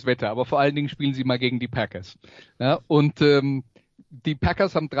bisschen gegen das Wetter, aber vor allen Dingen spielen sie mal gegen die Packers. Ja, und die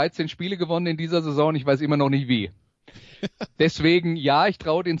Packers haben 13 Spiele gewonnen in dieser Saison, ich weiß immer noch nicht wie. Deswegen, ja, ich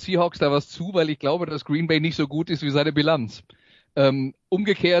traue den Seahawks da was zu, weil ich glaube, dass Green Bay nicht so gut ist wie seine Bilanz.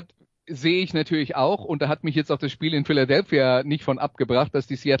 Umgekehrt sehe ich natürlich auch, und da hat mich jetzt auch das Spiel in Philadelphia nicht von abgebracht, dass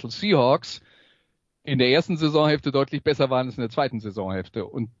die Seattle Seahawks in der ersten Saisonhälfte deutlich besser waren als in der zweiten Saisonhälfte.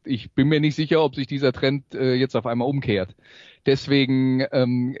 Und ich bin mir nicht sicher, ob sich dieser Trend jetzt auf einmal umkehrt. Deswegen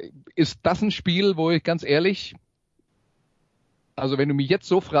ist das ein Spiel, wo ich ganz ehrlich, also wenn du mich jetzt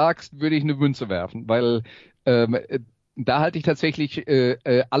so fragst, würde ich eine Münze werfen, weil da halte ich tatsächlich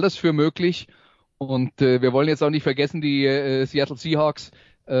alles für möglich. Und wir wollen jetzt auch nicht vergessen, die Seattle Seahawks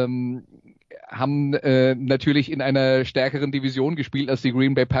haben natürlich in einer stärkeren Division gespielt als die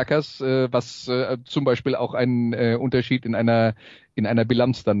Green Bay Packers, was zum Beispiel auch einen Unterschied in einer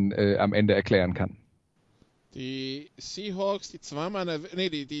Bilanz dann am Ende erklären kann. Die Seahawks, die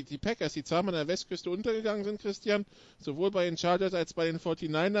Packers, die zweimal an der Westküste untergegangen sind, Christian, sowohl bei den Chargers als bei den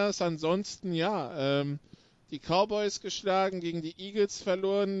 49ers. Ansonsten, ja, die Cowboys geschlagen, gegen die Eagles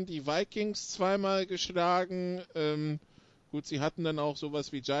verloren, die Vikings zweimal geschlagen. Gut, sie hatten dann auch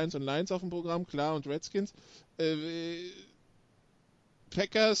sowas wie Giants und Lions auf dem Programm, klar, und Redskins.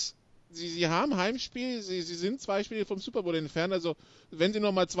 Packers, sie haben Heimspiel, sie sind 2 Spiele vom Super Bowl entfernt, also wenn sie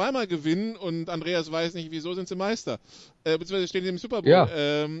nochmal zweimal gewinnen und Andreas weiß nicht, wieso sind sie Meister, beziehungsweise stehen sie im Super Bowl. Ja.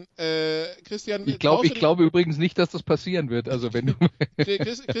 Christian, ich glaube übrigens nicht, dass das passieren wird, also wenn du...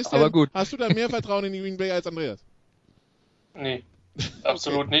 Christian, aber gut. Hast du da mehr Vertrauen in die Green Bay als Andreas? Nee,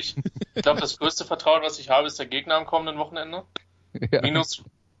 absolut nicht. Ich glaube, das größte Vertrauen, was ich habe, ist der Gegner am kommenden Wochenende. Ja. Minus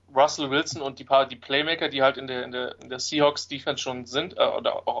Russell Wilson und die Playmaker, die halt in der Seahawks Defense schon sind,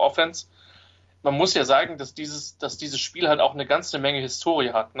 oder auch Offense. Man muss ja sagen, dass dieses Spiel halt auch eine ganze Menge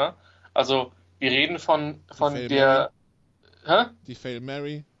Historie hat, ne? Also, wir reden von der... Die Fail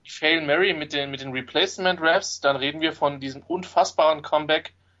Mary. Die Fail Mary mit den Replacement Refs, dann reden wir von diesem unfassbaren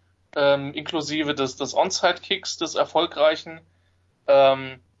Comeback, inklusive des Onside-Kicks, des erfolgreichen.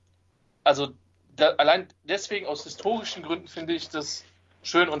 Allein deswegen aus historischen Gründen finde ich das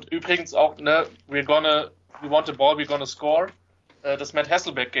schön, und übrigens auch, ne, we want the ball, we're gonna score, das Matt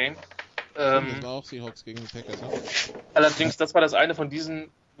Hasselbeck Game. Das war auch Seahawks gegen die Packers, ne? Allerdings, das war das eine von diesen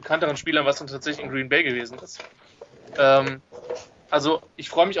bekannteren Spielern, was dann tatsächlich in Green Bay gewesen ist. Also, ich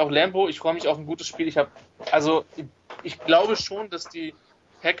freue mich auf Lambeau, ich freue mich auf ein gutes Spiel. Ich glaube schon, dass die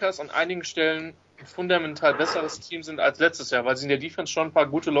Packers an einigen Stellen ein fundamental besseres Team sind als letztes Jahr, weil sie in der Defense schon ein paar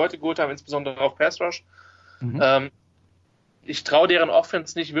gute Leute geholt haben, insbesondere auf Pass Rush. Mhm. Ich traue deren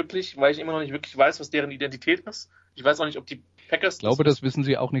Offense nicht wirklich, weil ich immer noch nicht wirklich weiß, was deren Identität ist. Ich weiß auch nicht, ob die Packers... Ich glaube, das wissen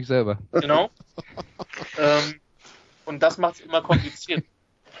sie auch nicht selber. Genau. Und das macht es immer kompliziert.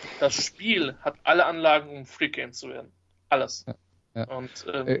 Das Spiel hat alle Anlagen, um ein Freak Game zu werden. Alles. Ja. Und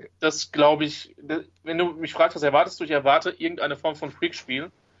das glaube ich, wenn du mich fragst, was erwartest du, ich erwarte irgendeine Form von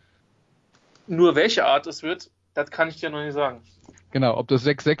Freak-Spiel. Nur welche Art es wird, das kann ich dir noch nicht sagen. Genau, ob das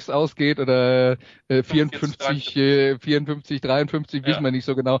 6-6 ausgeht oder 54, 53, wissen wir nicht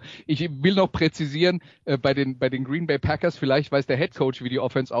so genau. Ich will noch präzisieren, bei den Green Bay Packers, vielleicht weiß der Head Coach, wie die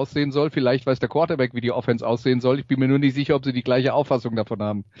Offense aussehen soll, vielleicht weiß der Quarterback, wie die Offense aussehen soll. Ich bin mir nur nicht sicher, ob sie die gleiche Auffassung davon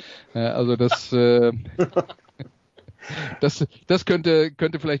haben. Also das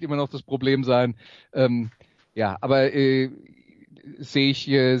könnte vielleicht immer noch das Problem sein. Aber sehe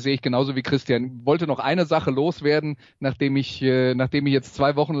ich genauso wie Christian. Wollte noch eine Sache loswerden, nachdem ich jetzt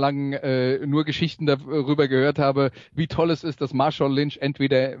 2 Wochen lang nur Geschichten darüber gehört habe, wie toll es ist, dass Marshawn Lynch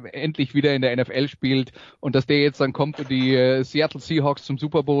endlich wieder in der NFL spielt und dass der jetzt dann kommt und die Seattle Seahawks zum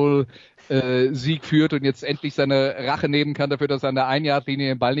Super Bowl Sieg führt und jetzt endlich seine Rache nehmen kann dafür, dass er an der 1-Yard-Linie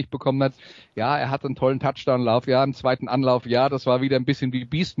den Ball nicht bekommen hat. Ja, er hat einen tollen Touchdown-Lauf, ja, einen zweiten Anlauf, ja, das war wieder ein bisschen wie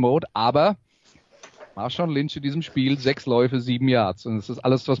Beast-Mode, aber Marshawn Lynch in diesem Spiel 6 Läufe, 7 Yards. Und das ist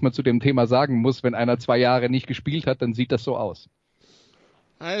alles, was man zu dem Thema sagen muss. Wenn einer 2 Jahre nicht gespielt hat, dann sieht das so aus.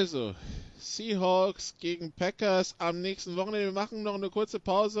 Also, Seahawks gegen Packers am nächsten Wochenende. Wir machen noch eine kurze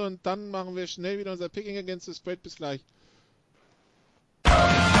Pause und dann machen wir schnell wieder unser Picking against the Spread. Bis gleich.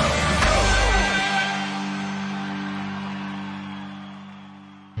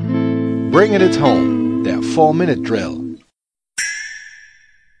 Bringing it home, der 4-Minute-Drill.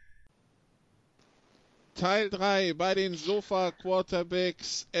 Teil 3 bei den Sofa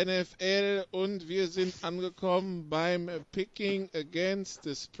Quarterbacks NFL und wir sind angekommen beim Picking Against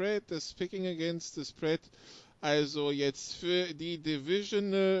the Spread. Das Picking Against the Spread, also jetzt für die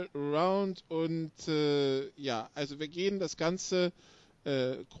Divisional Round und also wir gehen das Ganze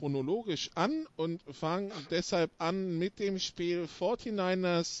chronologisch an und fangen deshalb an mit dem Spiel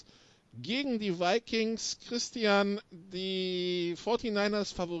 49ers gegen die Vikings. Christian, die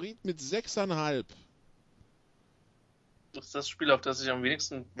 49ers Favorit mit 6,5. Das ist das Spiel, auf das ich am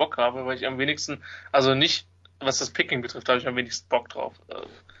wenigsten Bock habe, weil ich am wenigsten, also nicht, was das Picking betrifft, habe ich am wenigsten Bock drauf.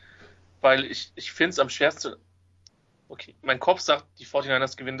 Weil ich finde es am schwersten, okay, mein Kopf sagt, die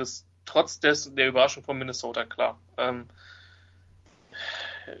 49ers gewinnen das trotz der Überraschung von Minnesota, klar.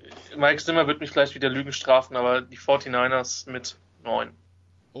 Mike Zimmer wird mich vielleicht wieder Lügen strafen, aber die 49ers mit 9.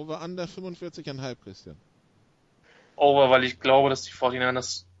 Over under 45,5, Christian. Over, weil ich glaube, dass die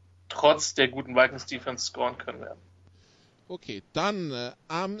 49ers trotz der guten Vikings Defense scoren können werden. Okay, dann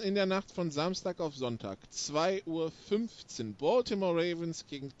in der Nacht von Samstag auf Sonntag, 2:15 Uhr, Baltimore Ravens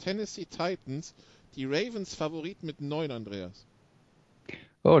gegen Tennessee Titans. Die Ravens Favorit mit 9, Andreas.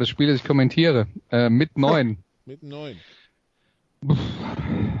 Oh, das Spiel, das ich kommentiere. Mit 9. Mit 9. Du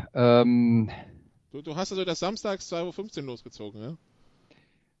hast also das Samstags 2:15 Uhr losgezogen, ja?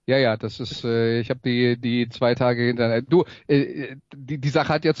 Ja, das ist, ich habe die 2 Tage hintereinander. Die Sache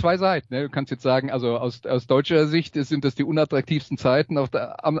hat ja 2 Seiten. Ne? Du kannst jetzt sagen, also aus deutscher Sicht sind das die unattraktivsten Zeiten. Auf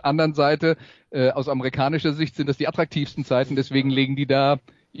der anderen Seite, aus amerikanischer Sicht sind das die attraktivsten Zeiten. Deswegen legen die da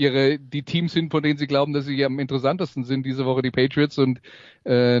die Teams hin, von denen sie glauben, dass sie am interessantesten sind. Diese Woche die Patriots und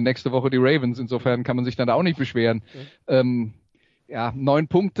nächste Woche die Ravens. Insofern kann man sich dann auch nicht beschweren. 9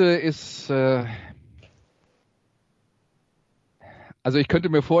 Punkte ist... Also ich könnte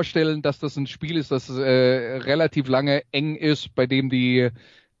mir vorstellen, dass das ein Spiel ist, das relativ lange eng ist, bei dem die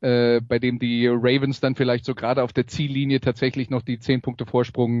Ravens dann vielleicht so gerade auf der Ziellinie tatsächlich noch die 10 Punkte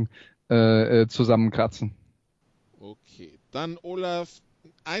Vorsprung zusammenkratzen. Okay, dann Olaf,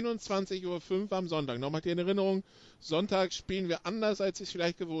 21:05 Uhr am Sonntag. Nochmal die Erinnerung, Sonntag spielen wir anders, als Sie es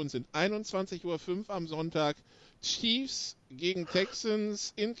vielleicht gewohnt sind. 21:05 Uhr am Sonntag, Chiefs gegen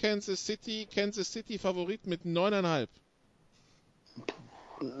Texans in Kansas City. Kansas City Favorit mit 9,5.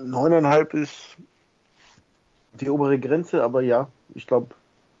 9,5 ist die obere Grenze, aber ja, ich glaube,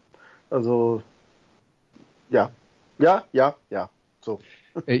 also ja, so.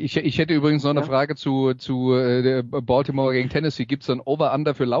 Ich hätte übrigens noch eine Frage zu Baltimore gegen Tennessee. Gibt es dann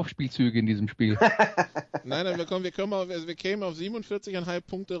Over-Under für Laufspielzüge in diesem Spiel? Nein, wir kämen auf 47,5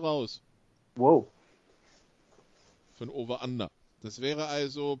 Punkte raus. Wow. Für ein Over-Under. Das wäre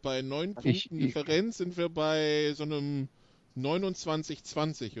also bei 9 Punkten Differenz sind wir bei so einem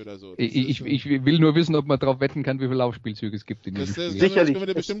 29-20 oder so. Ich will nur wissen, ob man darauf wetten kann, wie viele Laufspielzüge es gibt in diesem Spiel. Sicherlich. Das können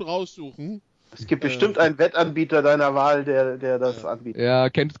wir bestimmt raussuchen. Es gibt bestimmt einen Wettanbieter deiner Wahl, der das anbietet. Ja,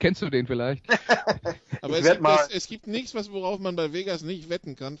 kennst du den vielleicht? Aber es gibt nichts, worauf man bei Vegas nicht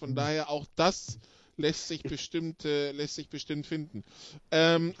wetten kann. Von daher auch das lässt sich bestimmt finden.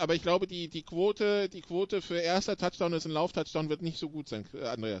 Aber ich glaube, die Quote für erster Touchdown ist ein Lauf-Touchdown wird nicht so gut sein,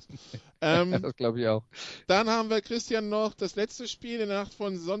 Andreas. Das glaube ich auch. Dann haben wir, Christian, noch das letzte Spiel in der Nacht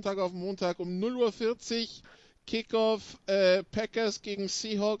von Sonntag auf Montag um 0:40 Uhr. Kickoff Packers gegen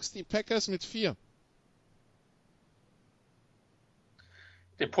Seahawks, die Packers mit 4.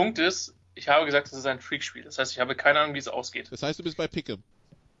 Der Punkt ist, ich habe gesagt, es ist ein Freakspiel. Das heißt, ich habe keine Ahnung, wie es ausgeht. Das heißt, du bist bei Pick'em.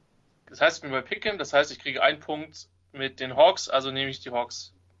 Das heißt, ich bin bei Pick'em. Das heißt, ich kriege 1 Punkt mit den Hawks. Also nehme ich die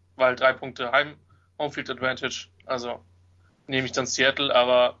Hawks. Weil 3 Punkte Homefield Advantage. Also nehme ich dann Seattle.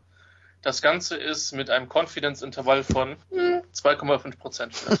 Aber das Ganze ist mit einem Confidence-Intervall von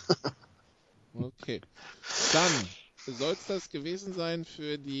 2,5%. Okay. Dann soll es das gewesen sein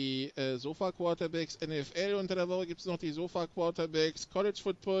für die Sofa-Quarterbacks NFL. Unter der Woche gibt es noch die Sofa-Quarterbacks College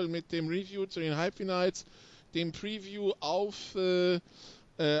Football mit dem Review zu den Halbfinals, dem Preview auf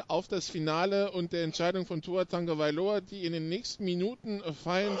das Finale und der Entscheidung von Tua Tagovailoa, die in den nächsten Minuten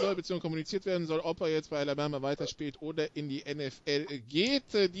fallen soll, beziehungsweise kommuniziert werden soll, ob er jetzt bei Alabama weiterspielt oder in die NFL geht.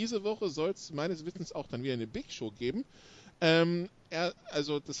 Diese Woche soll es meines Wissens auch dann wieder eine Big Show geben.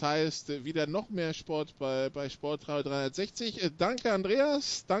 Also das heißt, wieder noch mehr Sport bei Sportradio 360. Danke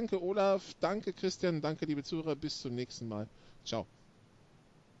Andreas, danke Olaf, danke Christian, danke liebe Zuhörer, bis zum nächsten Mal. Ciao.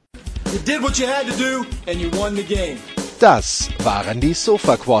 You did what you had to do and you won the game. Das waren die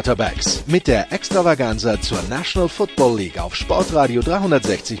Sofa Quarterbacks mit der Extravaganza zur National Football League auf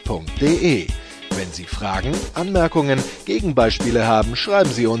sportradio360.de. Wenn Sie Fragen, Anmerkungen, Gegenbeispiele haben,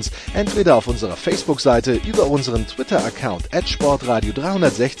 schreiben Sie uns entweder auf unserer Facebook-Seite, über unseren Twitter-Account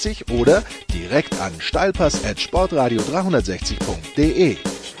 @sportradio360 oder direkt an steilpass@sportradio360.de.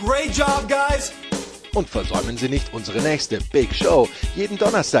 Great job, guys! Und versäumen Sie nicht unsere nächste Big Show, jeden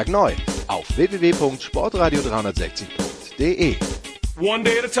Donnerstag neu auf www.sportradio360.de. One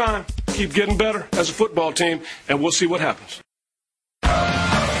day at a time. Keep getting better as a football team, and we'll see what happens.